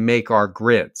actually make our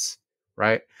grids,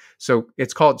 right? So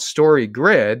it's called story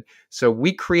grid. So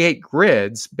we create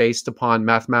grids based upon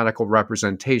mathematical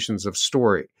representations of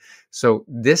story. So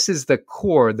this is the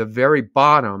core, the very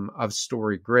bottom of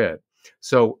story grid.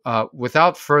 So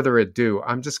without further ado,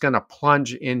 I'm just going to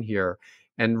plunge in here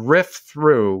and riff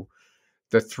through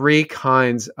the three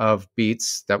kinds of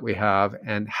beats that we have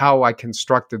and how I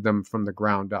constructed them from the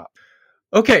ground up.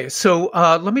 Okay, so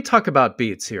let me talk about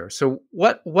beats here. So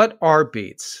what are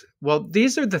beats? Well,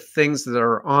 these are the things that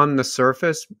are on the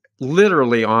surface,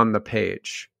 literally on the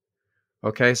page.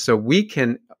 Okay, so we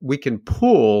can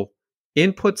pull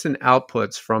inputs and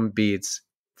outputs from beats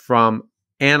from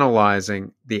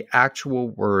analyzing the actual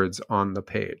words on the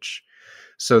page.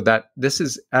 So that this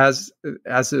is as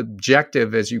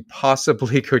objective as you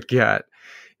possibly could get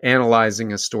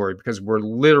analyzing a story, because we're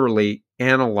literally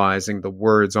analyzing the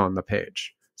words on the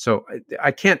page. So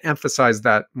I can't emphasize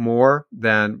that more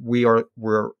than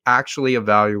we're actually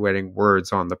evaluating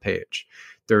words on the page.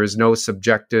 There is no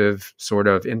subjective sort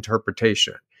of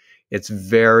interpretation. It's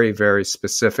very, very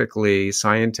specifically,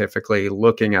 scientifically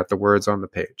looking at the words on the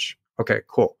page. Okay,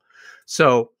 cool.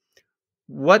 So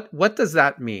what does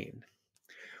that mean?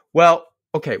 Well,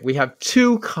 okay, we have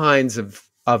two kinds of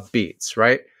beats,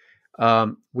 right?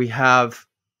 We have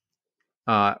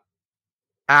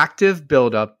active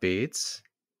build-up beats,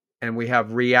 and we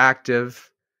have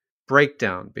reactive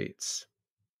breakdown beats.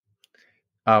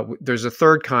 There's a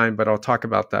third kind, but I'll talk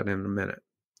about that in a minute.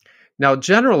 Now,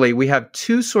 generally, we have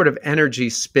two sort of energy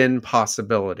spin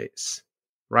possibilities,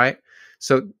 right?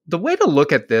 So the way to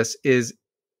look at this is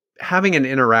having an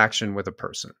interaction with a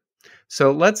person.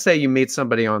 So let's say you meet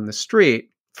somebody on the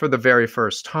street for the very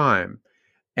first time,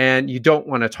 and you don't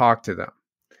want to talk to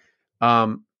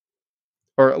them.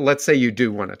 Or let's say you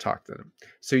do want to talk to them.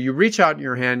 So you reach out in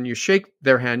your hand, you shake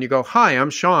their hand, you go, "Hi, I'm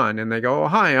Shawn." And they go, "Oh,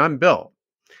 hi, I'm Bill."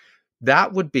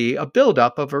 That would be a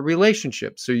buildup of a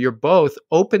relationship. So you're both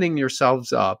opening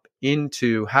yourselves up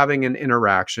into having an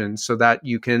interaction so that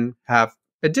you can have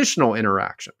additional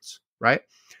interactions, right?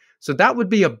 So that would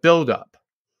be a buildup.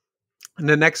 And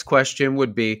the next question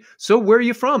would be, "So where are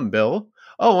you from, Bill?"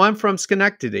 "Oh, I'm from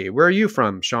Schenectady." "Where are you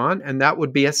from, Shawn?" And that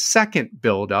would be a second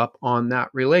buildup on that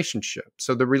relationship.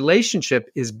 So the relationship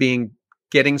is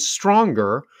getting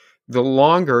stronger the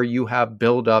longer you have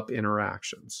build-up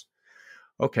interactions.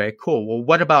 Okay, cool. Well,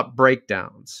 what about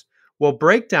breakdowns? Well,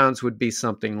 breakdowns would be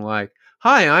something like,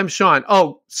 "Hi, I'm Shawn."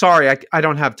 "Oh, sorry, I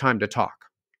don't have time to talk.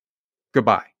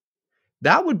 Goodbye."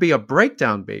 That would be a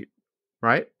breakdown beat,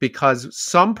 right? Because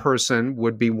some person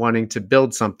would be wanting to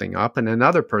build something up and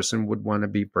another person would want to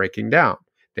be breaking down.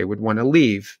 They would want to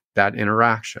leave that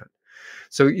interaction.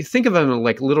 So you think of them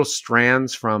like little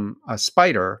strands from a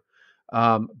spider.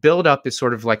 Build up is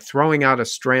sort of like throwing out a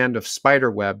strand of spider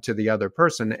web to the other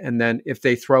person. And then if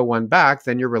they throw one back,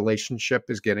 then your relationship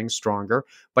is getting stronger.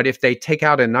 But if they take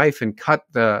out a knife and cut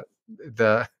the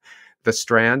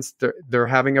strands, they're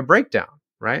having a breakdown,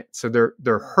 right? So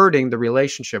they're hurting the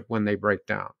relationship when they break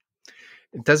down.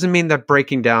 It doesn't mean that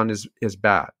breaking down is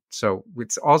bad. So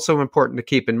it's also important to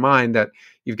keep in mind that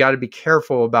you've got to be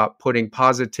careful about putting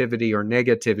positivity or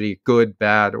negativity, good,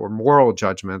 bad, or moral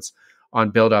judgments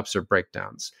on buildups or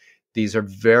breakdowns. These are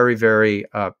very, very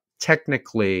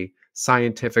technically,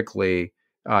 scientifically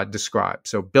described.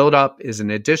 So buildup is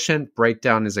an addition,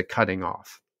 breakdown is a cutting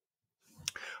off.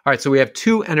 All right, so we have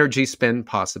two energy spin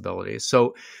possibilities.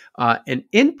 So an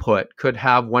input could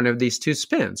have one of these two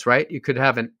spins, right? You could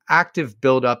have an active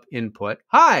buildup input.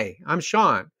 Hi, I'm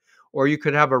Shawn. Or you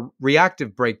could have a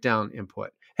reactive breakdown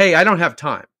input. Hey, I don't have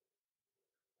time.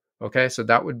 Okay, so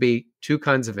that would be two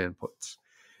kinds of inputs.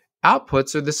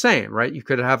 Outputs are the same, right? You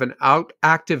could have an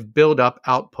active buildup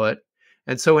output.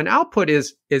 And so an output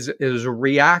is a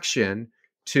reaction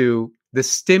to the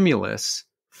stimulus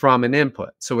from an input.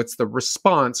 So it's the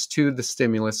response to the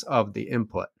stimulus of the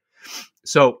input.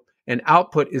 So an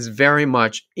output is very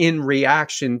much in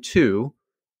reaction to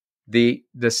the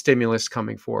stimulus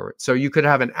coming forward. So you could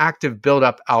have an active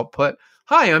buildup output.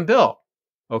 Hi, I'm Bill.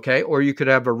 Okay. Or you could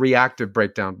have a reactive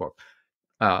breakdown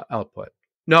output.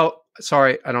 No,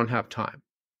 sorry, I don't have time.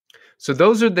 So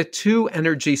those are the two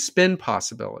energy spin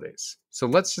possibilities. So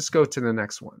let's just go to the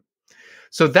next one.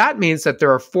 So that means that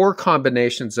there are four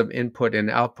combinations of input and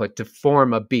output to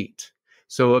form a beat.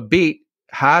 So a beat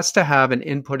has to have an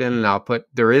input and an output.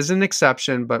 There is an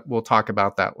exception, but we'll talk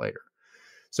about that later.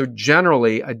 So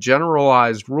generally, a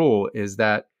generalized rule is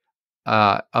that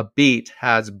a beat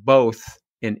has both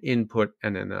an input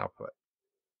and an output.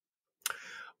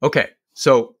 Okay,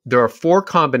 so there are four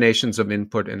combinations of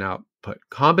input and output.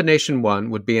 Combination one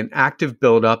would be an active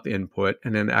buildup input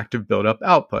and an active buildup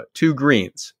output, two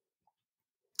greens.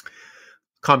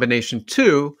 Combination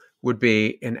two would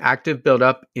be an active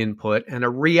buildup input and a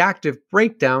reactive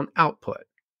breakdown output.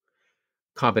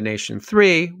 Combination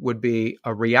three would be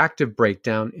a reactive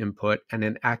breakdown input and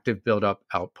an active buildup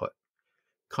output.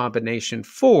 Combination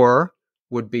four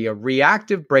would be a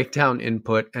reactive breakdown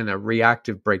input and a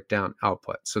reactive breakdown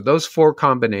output. So those four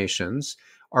combinations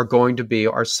are going to be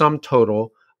our sum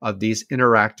total of these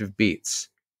interactive beats.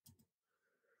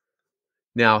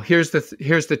 Now, here's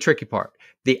the tricky part.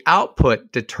 The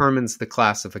output determines the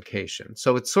classification.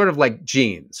 So it's sort of like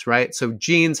genes, right? So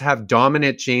genes have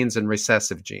dominant genes and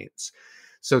recessive genes.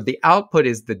 So the output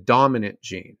is the dominant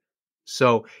gene.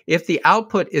 So if the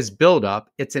output is buildup,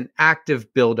 it's an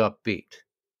active buildup beat.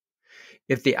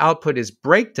 If the output is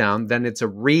breakdown, then it's a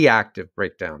reactive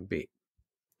breakdown beat.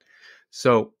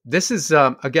 So this is,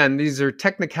 again, these are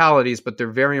technicalities, but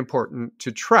they're very important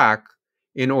to track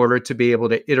in order to be able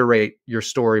to iterate your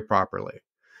story properly.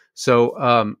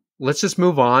 So let's just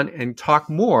move on and talk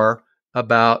more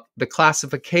about the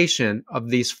classification of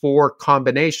these four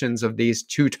combinations of these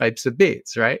two types of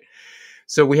beats, right?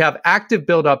 So we have active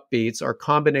buildup beats are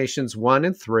combinations 1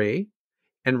 and 3,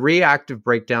 and reactive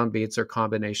breakdown beats are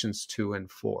combinations 2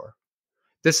 and 4.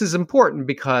 This is important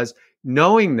because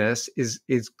knowing this is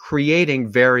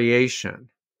creating variation.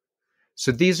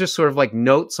 So these are sort of like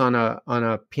notes on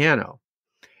a piano.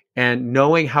 And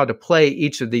knowing how to play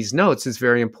each of these notes is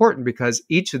very important because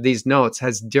each of these notes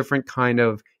has different kind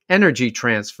of energy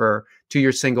transfer to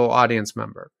your single audience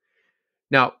member.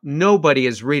 Now, nobody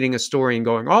is reading a story and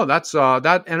going, "Oh,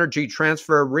 that energy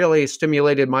transfer really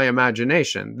stimulated my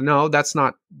imagination." No, that's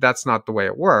not the way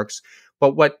it works.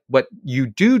 But what you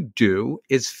do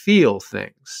is feel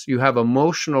things. You have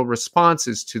emotional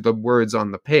responses to the words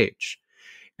on the page.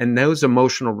 And those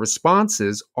emotional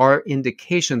responses are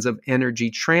indications of energy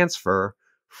transfer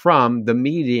from the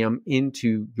medium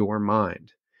into your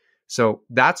mind. So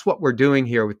that's what we're doing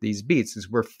here with these beats is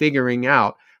we're figuring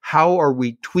out how are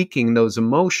we tweaking those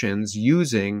emotions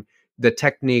using the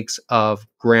techniques of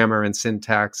grammar and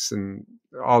syntax and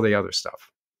all the other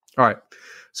stuff. All right.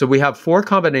 So we have four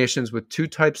combinations with two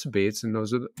types of beats, and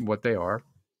those are what they are.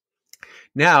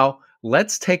 Now,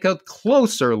 let's take a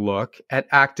closer look at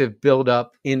active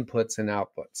buildup inputs and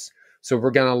outputs. So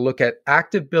we're going to look at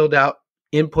active buildout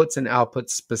inputs and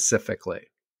outputs specifically.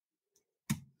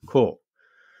 Cool.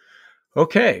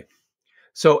 Okay.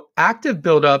 So active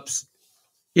buildups,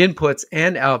 inputs,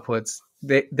 and outputs,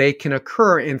 they can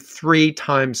occur in 3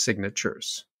 time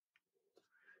signatures.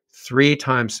 3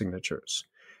 time signatures.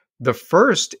 The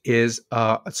first is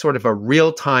sort of a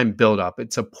real-time buildup.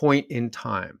 It's a point in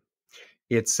time.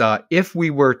 It's if we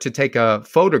were to take a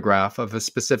photograph of a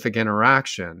specific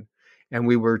interaction and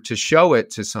we were to show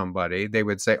it to somebody, they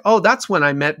would say, "Oh, that's when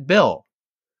I met Bill.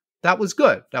 That was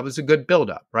good. That was a good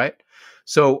buildup," right?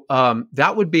 So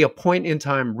that would be a point in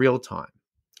time, real time.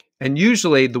 And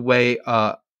usually the way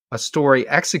a story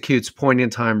executes point in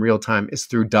time, real time is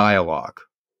through dialogue,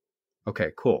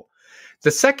 Okay, cool.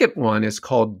 The second one is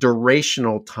called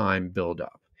durational time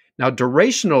buildup. Now,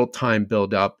 durational time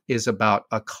buildup is about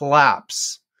a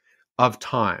collapse of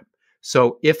time.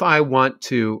 So if I want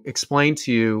to explain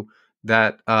to you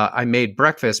that I made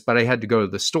breakfast, but I had to go to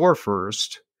the store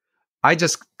first, I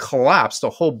just collapsed a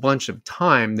whole bunch of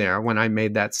time there when I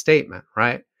made that statement,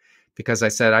 right? Because I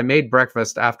said I made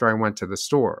breakfast after I went to the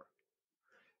store.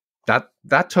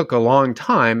 That took a long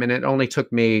time, and it only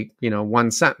took me, one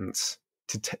sentence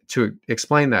to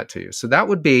explain that to you. So that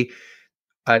would be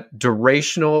a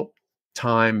durational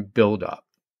time buildup,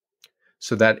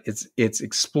 so that it's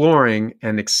exploring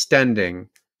and extending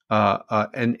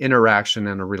an interaction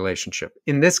and a relationship.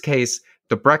 In this case,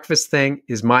 the breakfast thing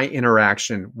is my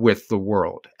interaction with the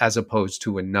world as opposed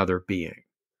to another being.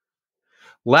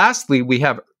 Lastly, we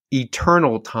have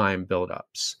eternal time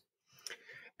buildups.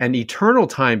 And eternal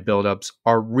time buildups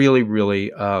are really,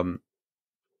 really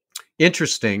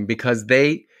interesting because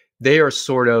they are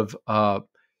sort of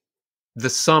the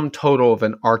sum total of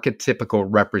an archetypical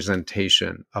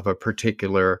representation of a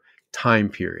particular time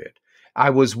period.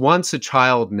 I was once a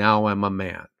child, now I'm a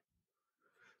man.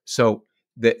 So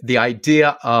the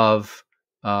idea of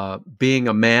being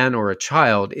a man or a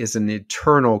child is an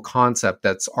eternal concept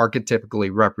that's archetypically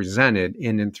represented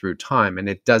in and through time, and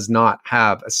it does not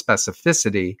have a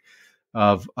specificity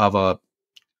of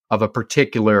a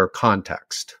particular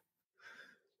context.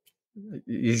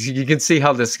 You can see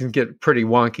how this can get pretty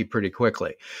wonky pretty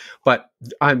quickly, but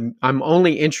I'm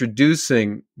only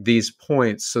introducing these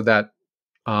points so that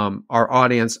our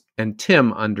audience and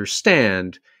Tim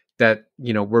understand that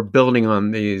we're building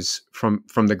on these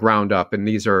from the ground up, and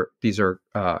these are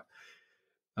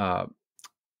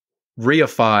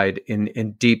reified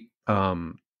in deep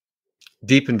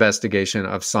investigation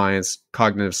of science,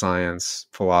 cognitive science,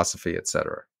 philosophy,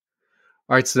 etc.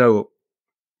 All right, so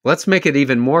let's make it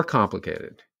even more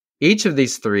complicated. Each of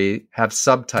these three have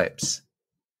subtypes.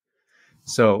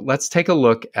 So let's take a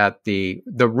look at the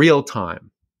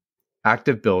real-time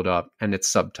active buildup and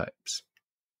its subtypes.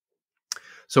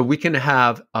 So we can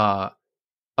have a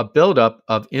buildup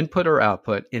of input or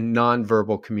output in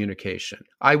nonverbal communication.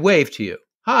 I wave to you.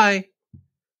 Hi.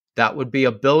 That would be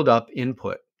a buildup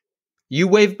input. You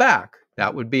wave back.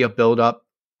 That would be a buildup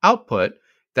output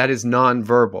that is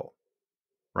nonverbal,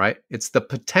 right? It's the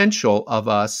potential of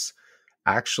us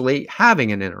actually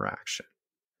having an interaction.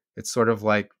 It's sort of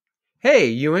like, hey,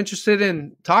 you interested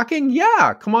in talking?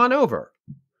 Yeah, come on over.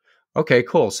 Okay,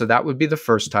 cool. So that would be the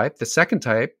first type. The second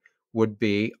type would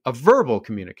be a verbal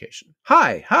communication.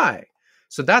 Hi.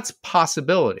 So that's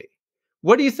possibility.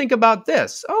 What do you think about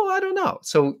this? Oh, I don't know.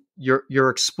 So you're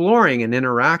exploring an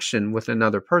interaction with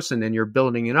another person, and you're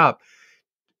building it up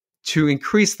to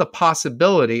increase the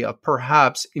possibility of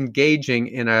perhaps engaging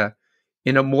in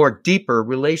a more deeper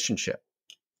relationship.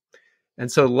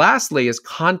 And so lastly is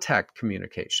contact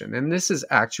communication. And this is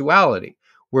actuality,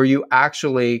 where you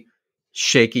actually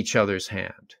shake each other's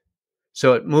hand.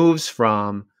 So it moves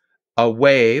from a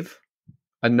wave,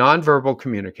 a nonverbal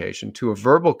communication, to a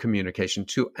verbal communication,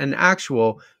 to an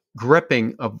actual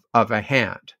gripping of a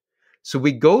hand. So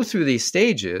we go through these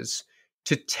stages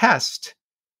to test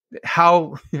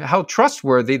how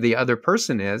trustworthy the other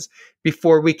person is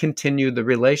before we continue the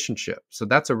relationship. So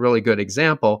that's a really good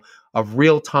example of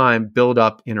real-time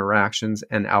build-up interactions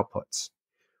and outputs.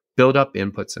 Build-up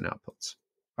inputs and outputs.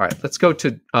 All right, let's go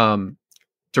to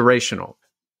durational.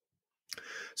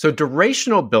 So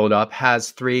durational buildup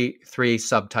has three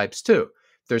subtypes too.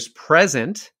 There's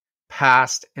present,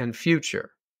 past, and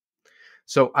future.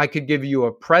 So I could give you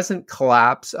a present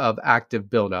collapse of active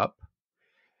buildup.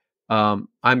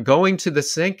 I'm going to the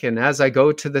sink, and as I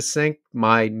go to the sink,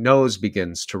 my nose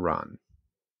begins to run.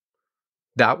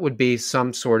 That would be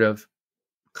some sort of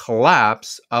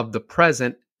collapse of the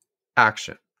present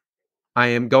action. I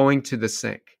am going to the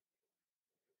sink.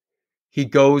 He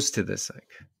goes to the sink.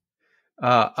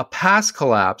 A past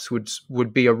collapse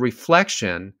would be a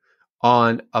reflection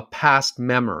on a past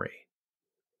memory.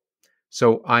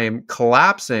 So I am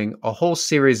collapsing a whole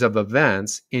series of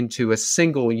events into a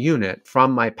single unit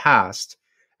from my past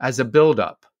as a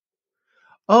buildup.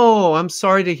 Oh, I'm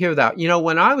sorry to hear that.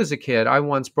 When I was a kid, I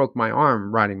once broke my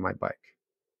arm riding my bike.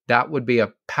 That would be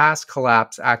a past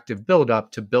collapse active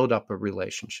buildup to build up a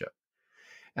relationship.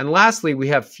 And lastly, we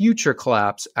have future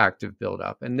collapse active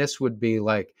buildup. And this would be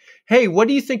like, hey, what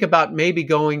do you think about maybe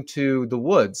going to the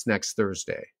woods next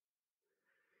Thursday?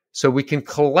 So we can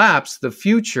collapse the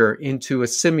future into a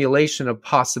simulation of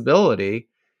possibility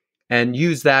and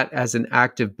use that as an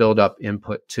active buildup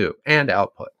input too, and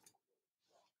output.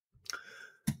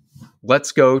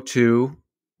 Let's go to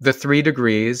the 3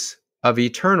 degrees of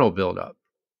eternal buildup.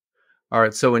 All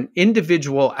right. So an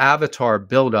individual avatar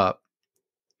buildup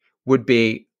would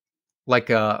be like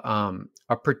a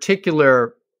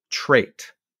particular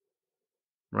trait,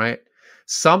 right?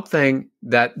 Something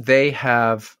that they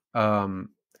have a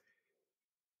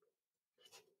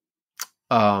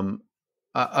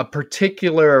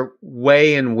particular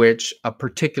way in which a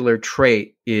particular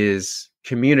trait is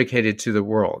communicated to the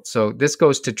world. So this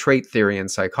goes to trait theory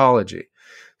and psychology.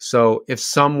 So if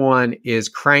someone is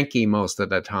cranky most of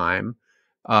the time,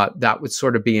 that would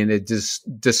sort of be in a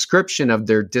description of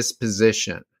their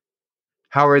disposition.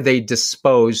 How are they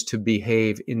disposed to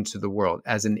behave into the world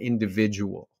as an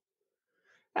individual?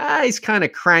 He's kind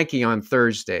of cranky on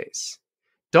Thursdays.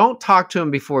 Don't talk to him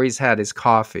before he's had his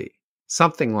coffee.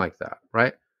 Something like that,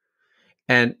 right?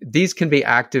 And these can be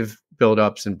active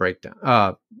buildups and breakdown,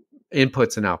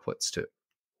 inputs and outputs too.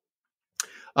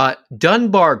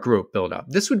 Dunbar group buildup.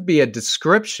 This would be a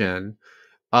description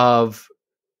of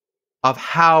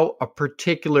how a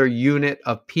particular unit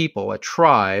of people, a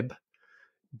tribe,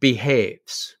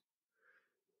 behaves,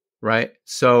 right?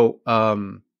 So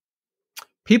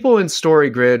people in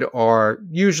StoryGrid are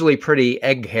usually pretty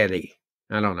eggheady.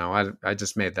 I don't know. I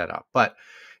just made that up. But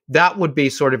that would be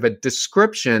sort of a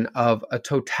description of a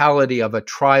totality of a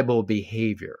tribal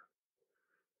behavior.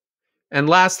 And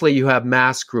lastly, you have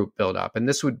mass group buildup. And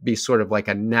this would be sort of like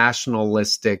a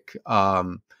nationalistic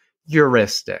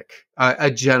heuristic,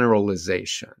 a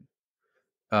generalization.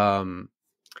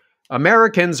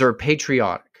 Americans are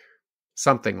patriotic,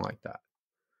 something like that.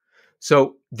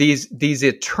 So these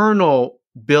eternal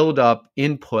buildup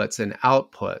inputs and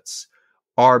outputs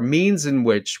are means in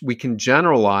which we can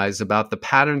generalize about the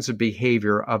patterns of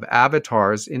behavior of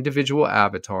avatars, individual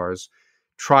avatars,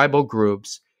 tribal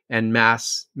groups, and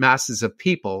masses of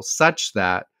people, such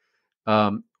that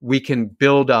we can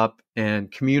build up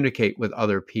and communicate with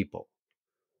other people,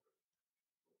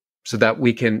 so that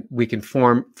we can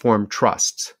form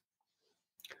trusts.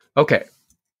 Okay.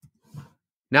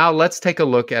 Now let's take a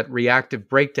look at reactive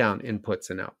breakdown inputs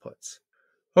and outputs.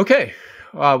 Okay,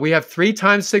 we have 3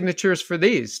 time signatures for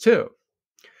these too.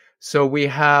 So we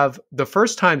have the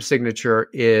first time signature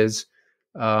is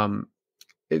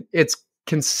it's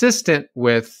consistent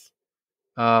with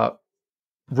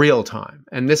real time,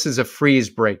 and this is a freeze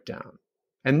breakdown.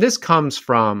 And this comes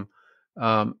from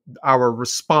our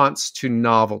response to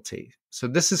novelty. So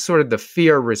this is sort of the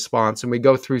fear response, and we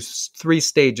go through 3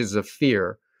 stages of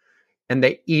fear, and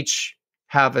they each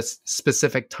have a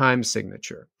specific time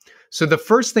signature. So the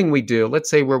first thing we do, let's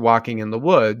say we're walking in the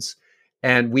woods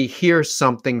and we hear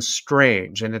something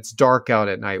strange and it's dark out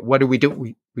at night. What do?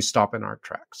 We stop in our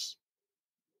tracks.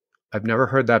 I've never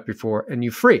heard that before. And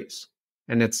you freeze.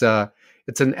 And it's an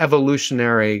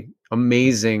evolutionary,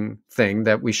 amazing thing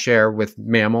that we share with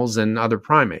mammals and other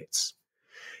primates.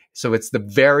 So it's the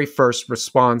very first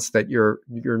response that your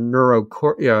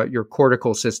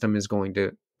cortical system is going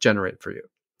to generate for you.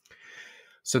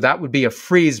 So that would be a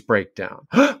freeze breakdown.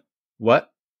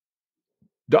 What?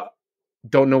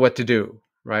 Don't know what to do,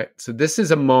 right? So this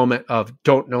is a moment of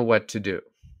don't know what to do.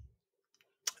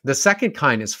 The second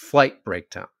kind is flight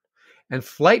breakdown. And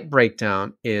flight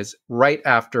breakdown is right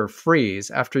after freeze.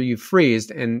 After you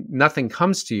freezed and nothing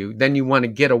comes to you, then you want to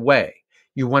get away.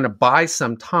 You want to buy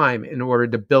some time in order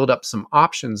to build up some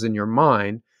options in your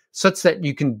mind such that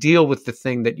you can deal with the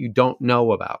thing that you don't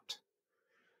know about.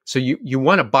 So you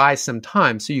want to buy some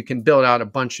time so you can build out a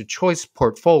bunch of choice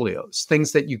portfolios,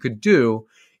 things that you could do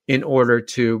in order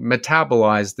to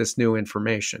metabolize this new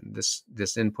information,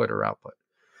 this input or output.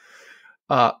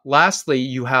 Lastly,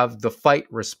 you have the fight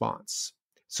response.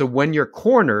 So when you're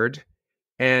cornered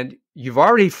and you've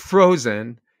already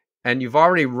frozen and you've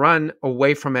already run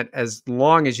away from it as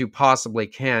long as you possibly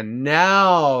can,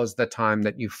 now's the time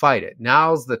that you fight it.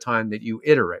 Now's the time that you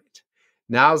iterate.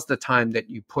 Now's the time that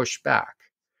you push back.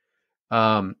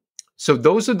 So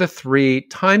those are the 3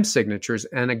 time signatures.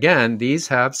 And again, these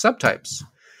have subtypes.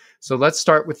 So let's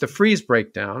start with the freeze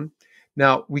breakdown.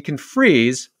 Now we can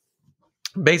freeze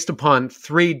based upon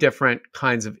 3 different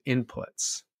kinds of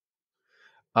inputs.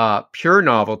 Pure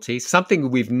novelty, something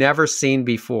we've never seen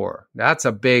before. That's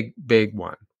a big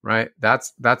one, right?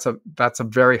 That's a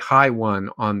very high one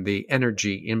on the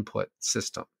energy input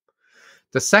system.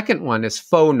 The second one is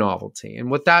faux novelty.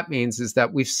 And what that means is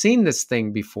that we've seen this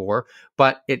thing before,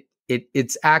 but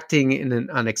it's acting in an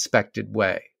unexpected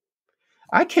way.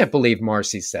 I can't believe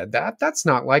Marcy said that. That's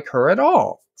not like her at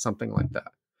all. Something like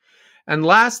that. And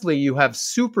lastly, you have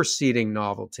superseding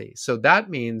novelty. So that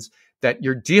means that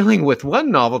you're dealing with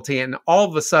one novelty and all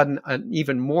of a sudden an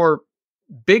even more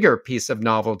bigger piece of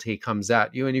novelty comes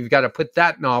at you, and you've got to put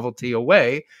that novelty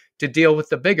away to deal with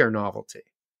the bigger novelty,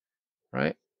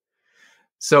 right?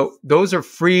 So those are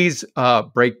freeze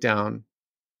breakdown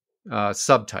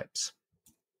subtypes.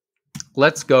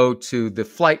 Let's go to the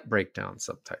flight breakdown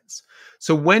subtypes.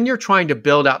 So when you're trying to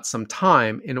build out some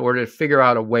time in order to figure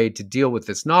out a way to deal with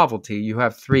this novelty, you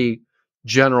have three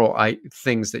general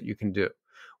things that you can do.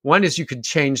 One is you could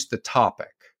change the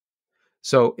topic.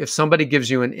 So if somebody gives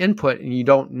you an input and you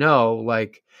don't know,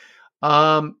 like,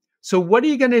 so what are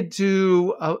you going to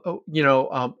do?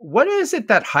 What is it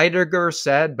that Heidegger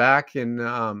said back in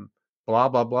blah,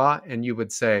 blah, blah? And you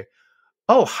would say,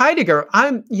 oh, Heidegger,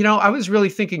 I was really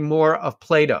thinking more of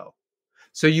Plato.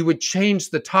 So you would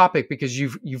change the topic because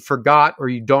you forgot or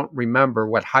you don't remember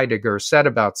what Heidegger said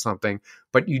about something,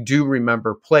 but you do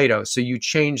remember Plato. So you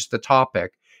change the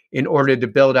topic in order to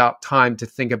build out time to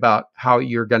think about how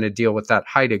you're going to deal with that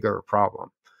Heidegger problem.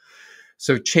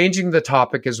 So changing the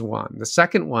topic is one. The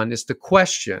second one is the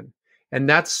question, and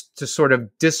that's to sort of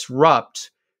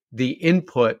disrupt the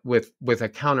input with a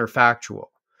counterfactual.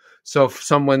 So if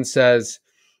someone says,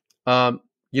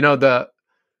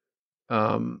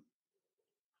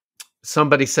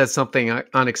 somebody says something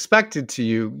unexpected to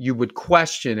you, you would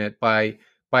question it by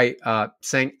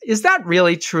saying, is that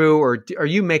really true, or are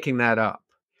you making that up?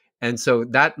 And so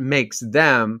that makes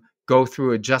them go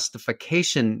through a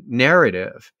justification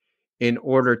narrative in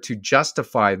order to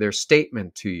justify their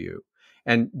statement to you.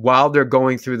 And while they're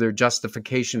going through their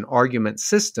justification argument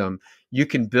system, you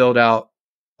can build out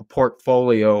a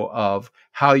portfolio of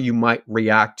how you might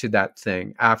react to that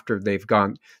thing after they've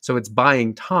gone. So it's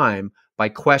buying time by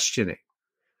questioning.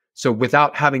 So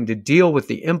without having to deal with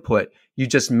the input, you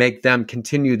just make them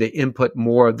continue to input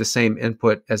more of the same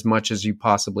input as much as you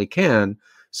possibly can,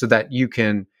 so that you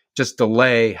can just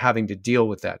delay having to deal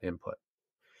with that input.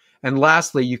 And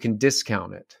lastly, you can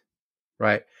discount it,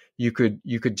 right? You could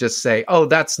just say, oh,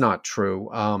 that's not true.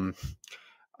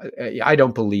 I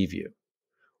don't believe you.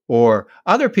 Or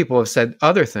other people have said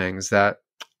other things that,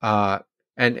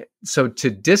 and so to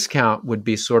discount would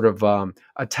be sort of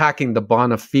attacking the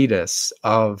bona fides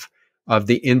of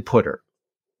the inputter.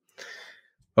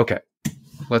 Okay,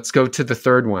 let's go to the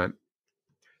third one.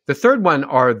 The third one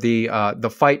are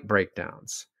the fight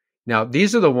breakdowns. Now,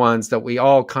 these are the ones that we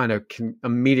all kind of can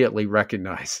immediately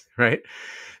recognize, right?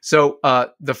 So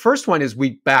the first one is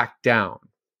we back down,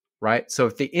 right? So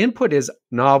if the input is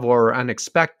novel or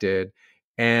unexpected,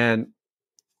 and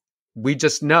we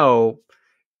just know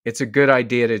it's a good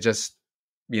idea to just,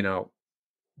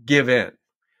 give in.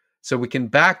 So we can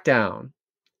back down,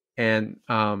 and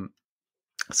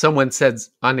someone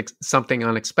says something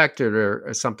unexpected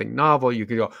or something novel, you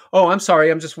could go, oh, I'm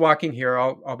sorry, I'm just walking here.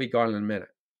 I'll be gone in a minute.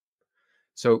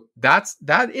 So that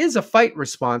is a fight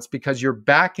response, because you're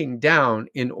backing down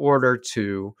in order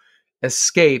to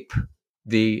escape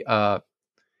the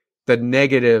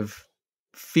negative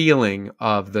feeling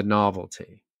of the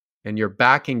novelty, and you're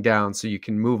backing down so you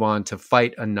can move on to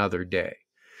fight another day.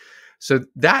 So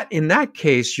that in that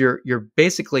case, you're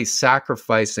basically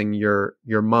sacrificing your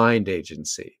mind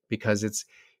agency, because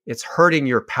it's hurting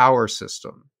your power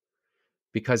system.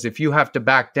 Because if you have to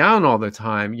back down all the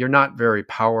time, you're not very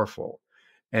powerful.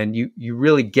 And you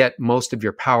really get most of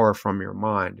your power from your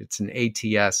mind. It's an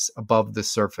ATS, above the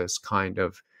surface kind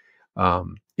of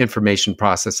information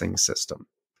processing system.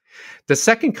 The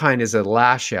second kind is a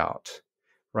lash out,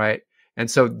 right?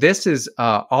 And so this is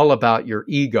all about your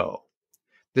ego.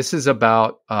 This is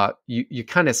about you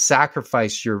kind of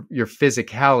sacrifice your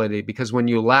physicality, because when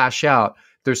you lash out,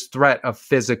 there's threat of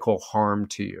physical harm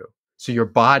to you. So your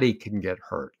body can get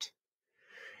hurt.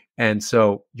 And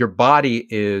so your body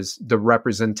is the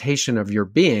representation of your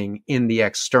being in the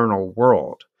external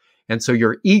world. And so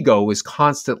your ego is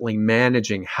constantly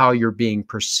managing how you're being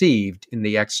perceived in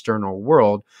the external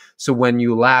world. So when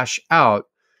you lash out,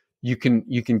 you can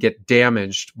get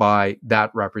damaged by that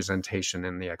representation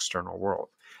in the external world.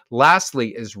 Lastly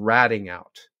is ratting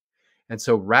out. And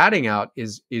so ratting out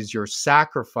is you're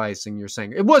sacrificing, you're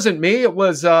saying, it wasn't me, it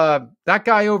was that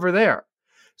guy over there.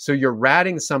 So you're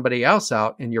ratting somebody else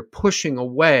out, and you're pushing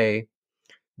away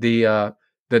the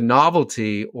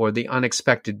novelty or the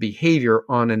unexpected behavior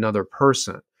on another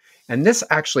person. And this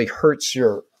actually hurts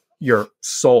your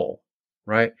soul,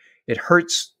 right? It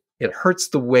hurts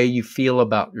the way you feel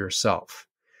about yourself,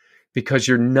 because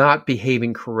you're not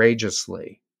behaving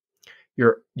courageously.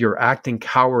 You're acting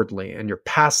cowardly, and you're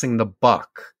passing the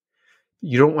buck.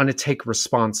 You don't want to take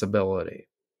responsibility.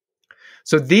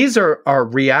 So these are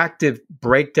reactive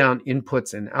breakdown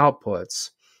inputs and outputs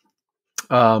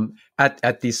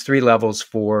at these three levels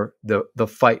for the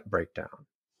fight breakdown.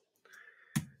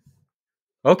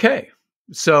 Okay,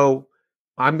 so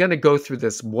I'm going to go through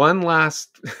this one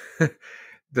last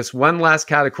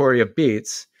category of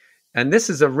beats, And this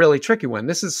is a really tricky one.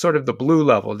 This is sort of the blue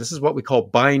level. This is what we call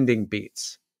binding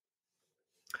beats.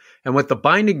 And what the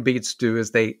binding beats do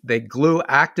is they glue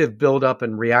active buildup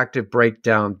and reactive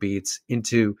breakdown beats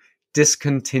into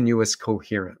discontinuous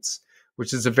coherence,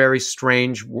 which is a very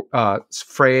strange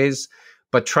phrase,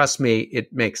 but trust me,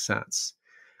 it makes sense.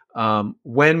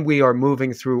 When we are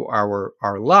moving through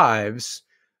our lives,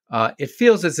 it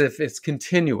feels as if it's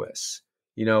continuous.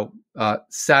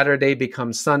 Saturday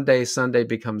becomes Sunday, Sunday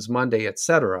becomes Monday,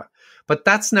 etc. But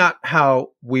that's not how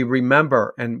we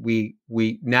remember and we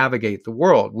navigate the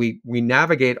world. We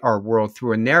navigate our world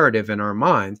through a narrative in our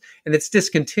minds, and it's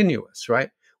discontinuous, right?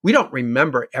 We don't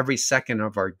remember every second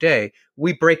of our day.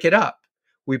 We break it up.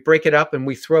 We break it up and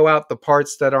we throw out the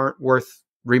parts that aren't worth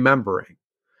remembering.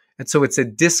 And so it's a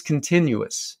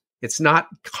discontinuous. It's not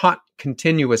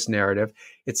continuous narrative.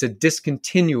 It's a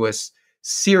discontinuous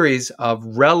series of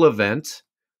relevant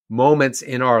moments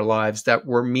in our lives that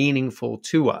were meaningful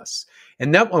to us.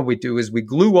 And that what we do is we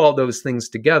glue all those things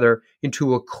together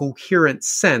into a coherent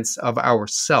sense of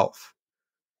ourself.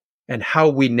 And how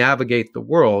we navigate the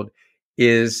world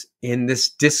is in this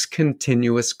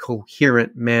discontinuous,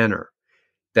 coherent manner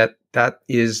that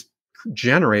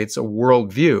generates a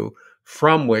worldview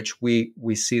from which we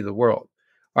see the world.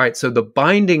 All right, so the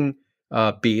binding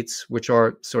beats, which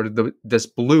are sort of this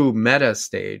blue meta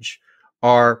stage,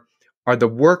 are the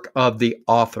work of the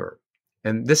author.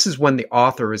 And this is when the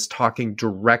author is talking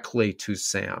directly to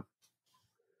Sam.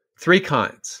 3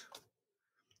 kinds.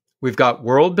 We've got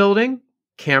world building,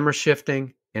 camera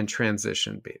shifting, and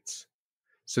transition beats.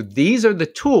 So these are the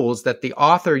tools that the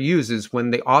author uses when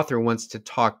the author wants to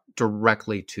talk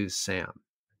directly to Sam.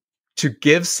 To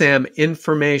give Sam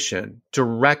information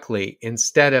directly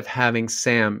instead of having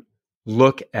Sam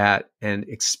look at and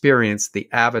experience the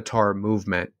avatar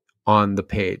movement on the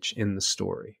page in the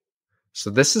story. So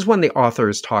this is when the author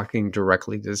is talking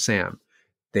directly to Sam.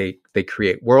 They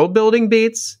create world building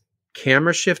beats,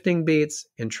 camera shifting beats,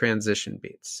 and transition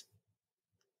beats.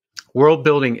 World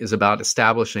building is about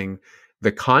establishing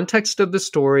the context of the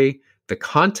story, the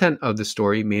content of the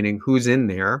story, meaning who's in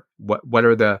there, what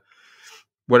are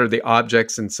the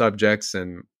objects and subjects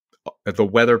and the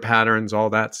weather patterns, all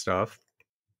that stuff.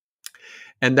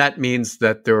 And that means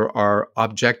that there are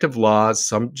objective laws,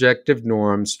 subjective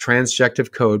norms,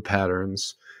 transjective code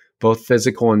patterns, both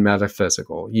physical and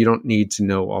metaphysical. You don't need to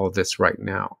know all of this right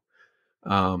now.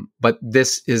 But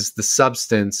this is the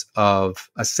substance of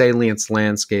a salience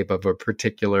landscape of a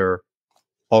particular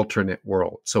alternate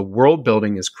world. So world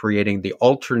building is creating the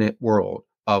alternate world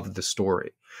of the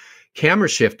story. Camera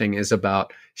shifting is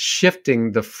about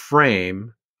shifting the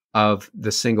frame of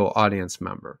the single audience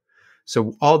member.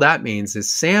 So all that means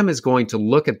is Sam is going to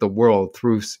look at the world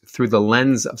through the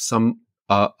lens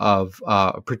of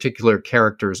a particular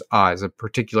character's eyes, a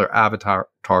particular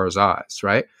avatar's eyes,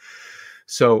 right?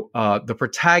 So the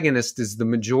protagonist is the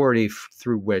majority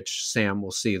through which Sam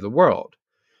will see the world,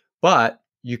 but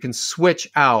you can switch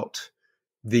out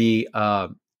the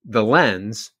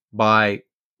lens by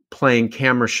playing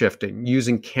camera shifting,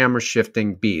 using camera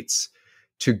shifting beats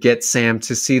to get Sam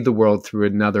to see the world through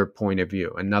another point of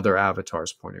view, another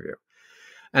avatar's point of view.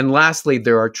 And lastly,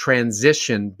 there are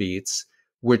transition beats,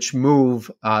 which move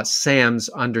Sam's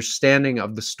understanding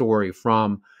of the story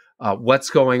from what's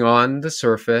going on the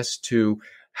surface to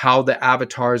how the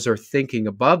avatars are thinking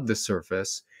above the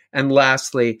surface. And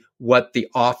lastly, what the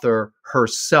author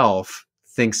herself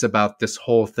thinks about this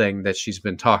whole thing that she's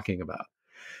been talking about.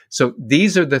 So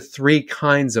these are the 3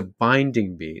 kinds of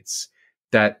binding beats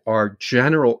that are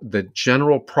the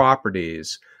general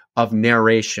properties of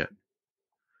narration.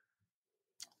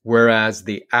 Whereas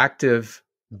the active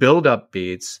build-up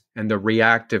beats and the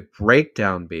reactive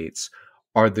breakdown beats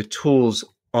are the tools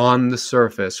on the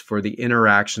surface for the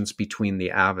interactions between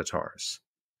the avatars.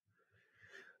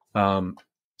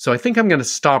 So I think I'm going to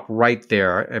stop right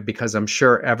there because I'm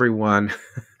sure everyone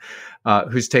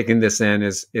who's taking this in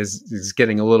is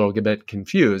getting a little bit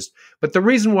confused. But the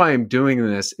reason why I'm doing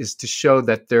this is to show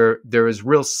that there is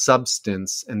real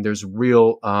substance and there's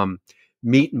real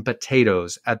meat and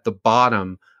potatoes at the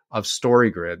bottom of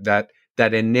StoryGrid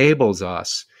that enables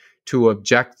us to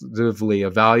objectively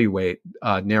evaluate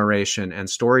narration and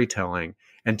storytelling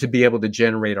and to be able to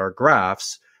generate our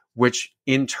graphs, which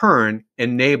in turn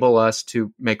enable us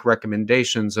to make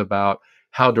recommendations about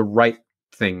how to write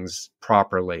things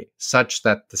properly, such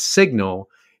that the signal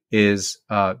is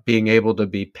being able to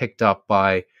be picked up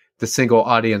by the single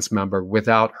audience member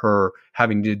without her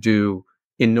having to do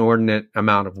inordinate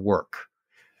amount of work.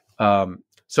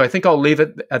 So I think I'll leave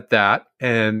it at that.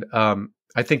 And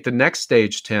I think the next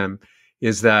stage, Tim,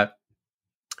 is that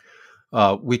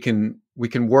we can we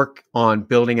can work on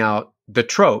building out the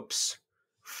tropes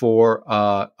for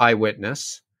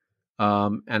eyewitness.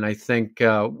 And I think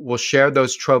we'll share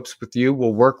those tropes with you.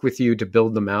 We'll work with you to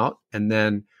build them out. And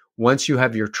then once you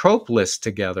have your trope list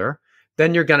together,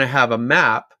 then you're going to have a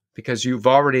map because you've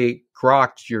already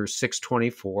grokked your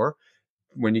 624.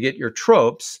 When you get your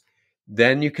tropes,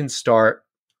 then you can start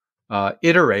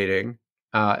iterating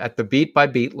at the beat by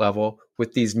beat level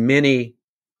with these mini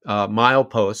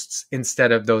mileposts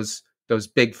instead of those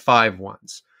big 5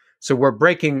 ones. So we're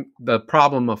breaking the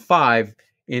problem of 5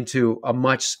 into a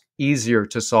much easier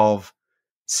to solve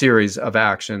series of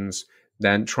actions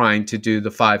than trying to do the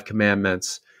 5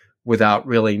 commandments without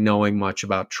really knowing much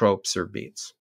about tropes or beats.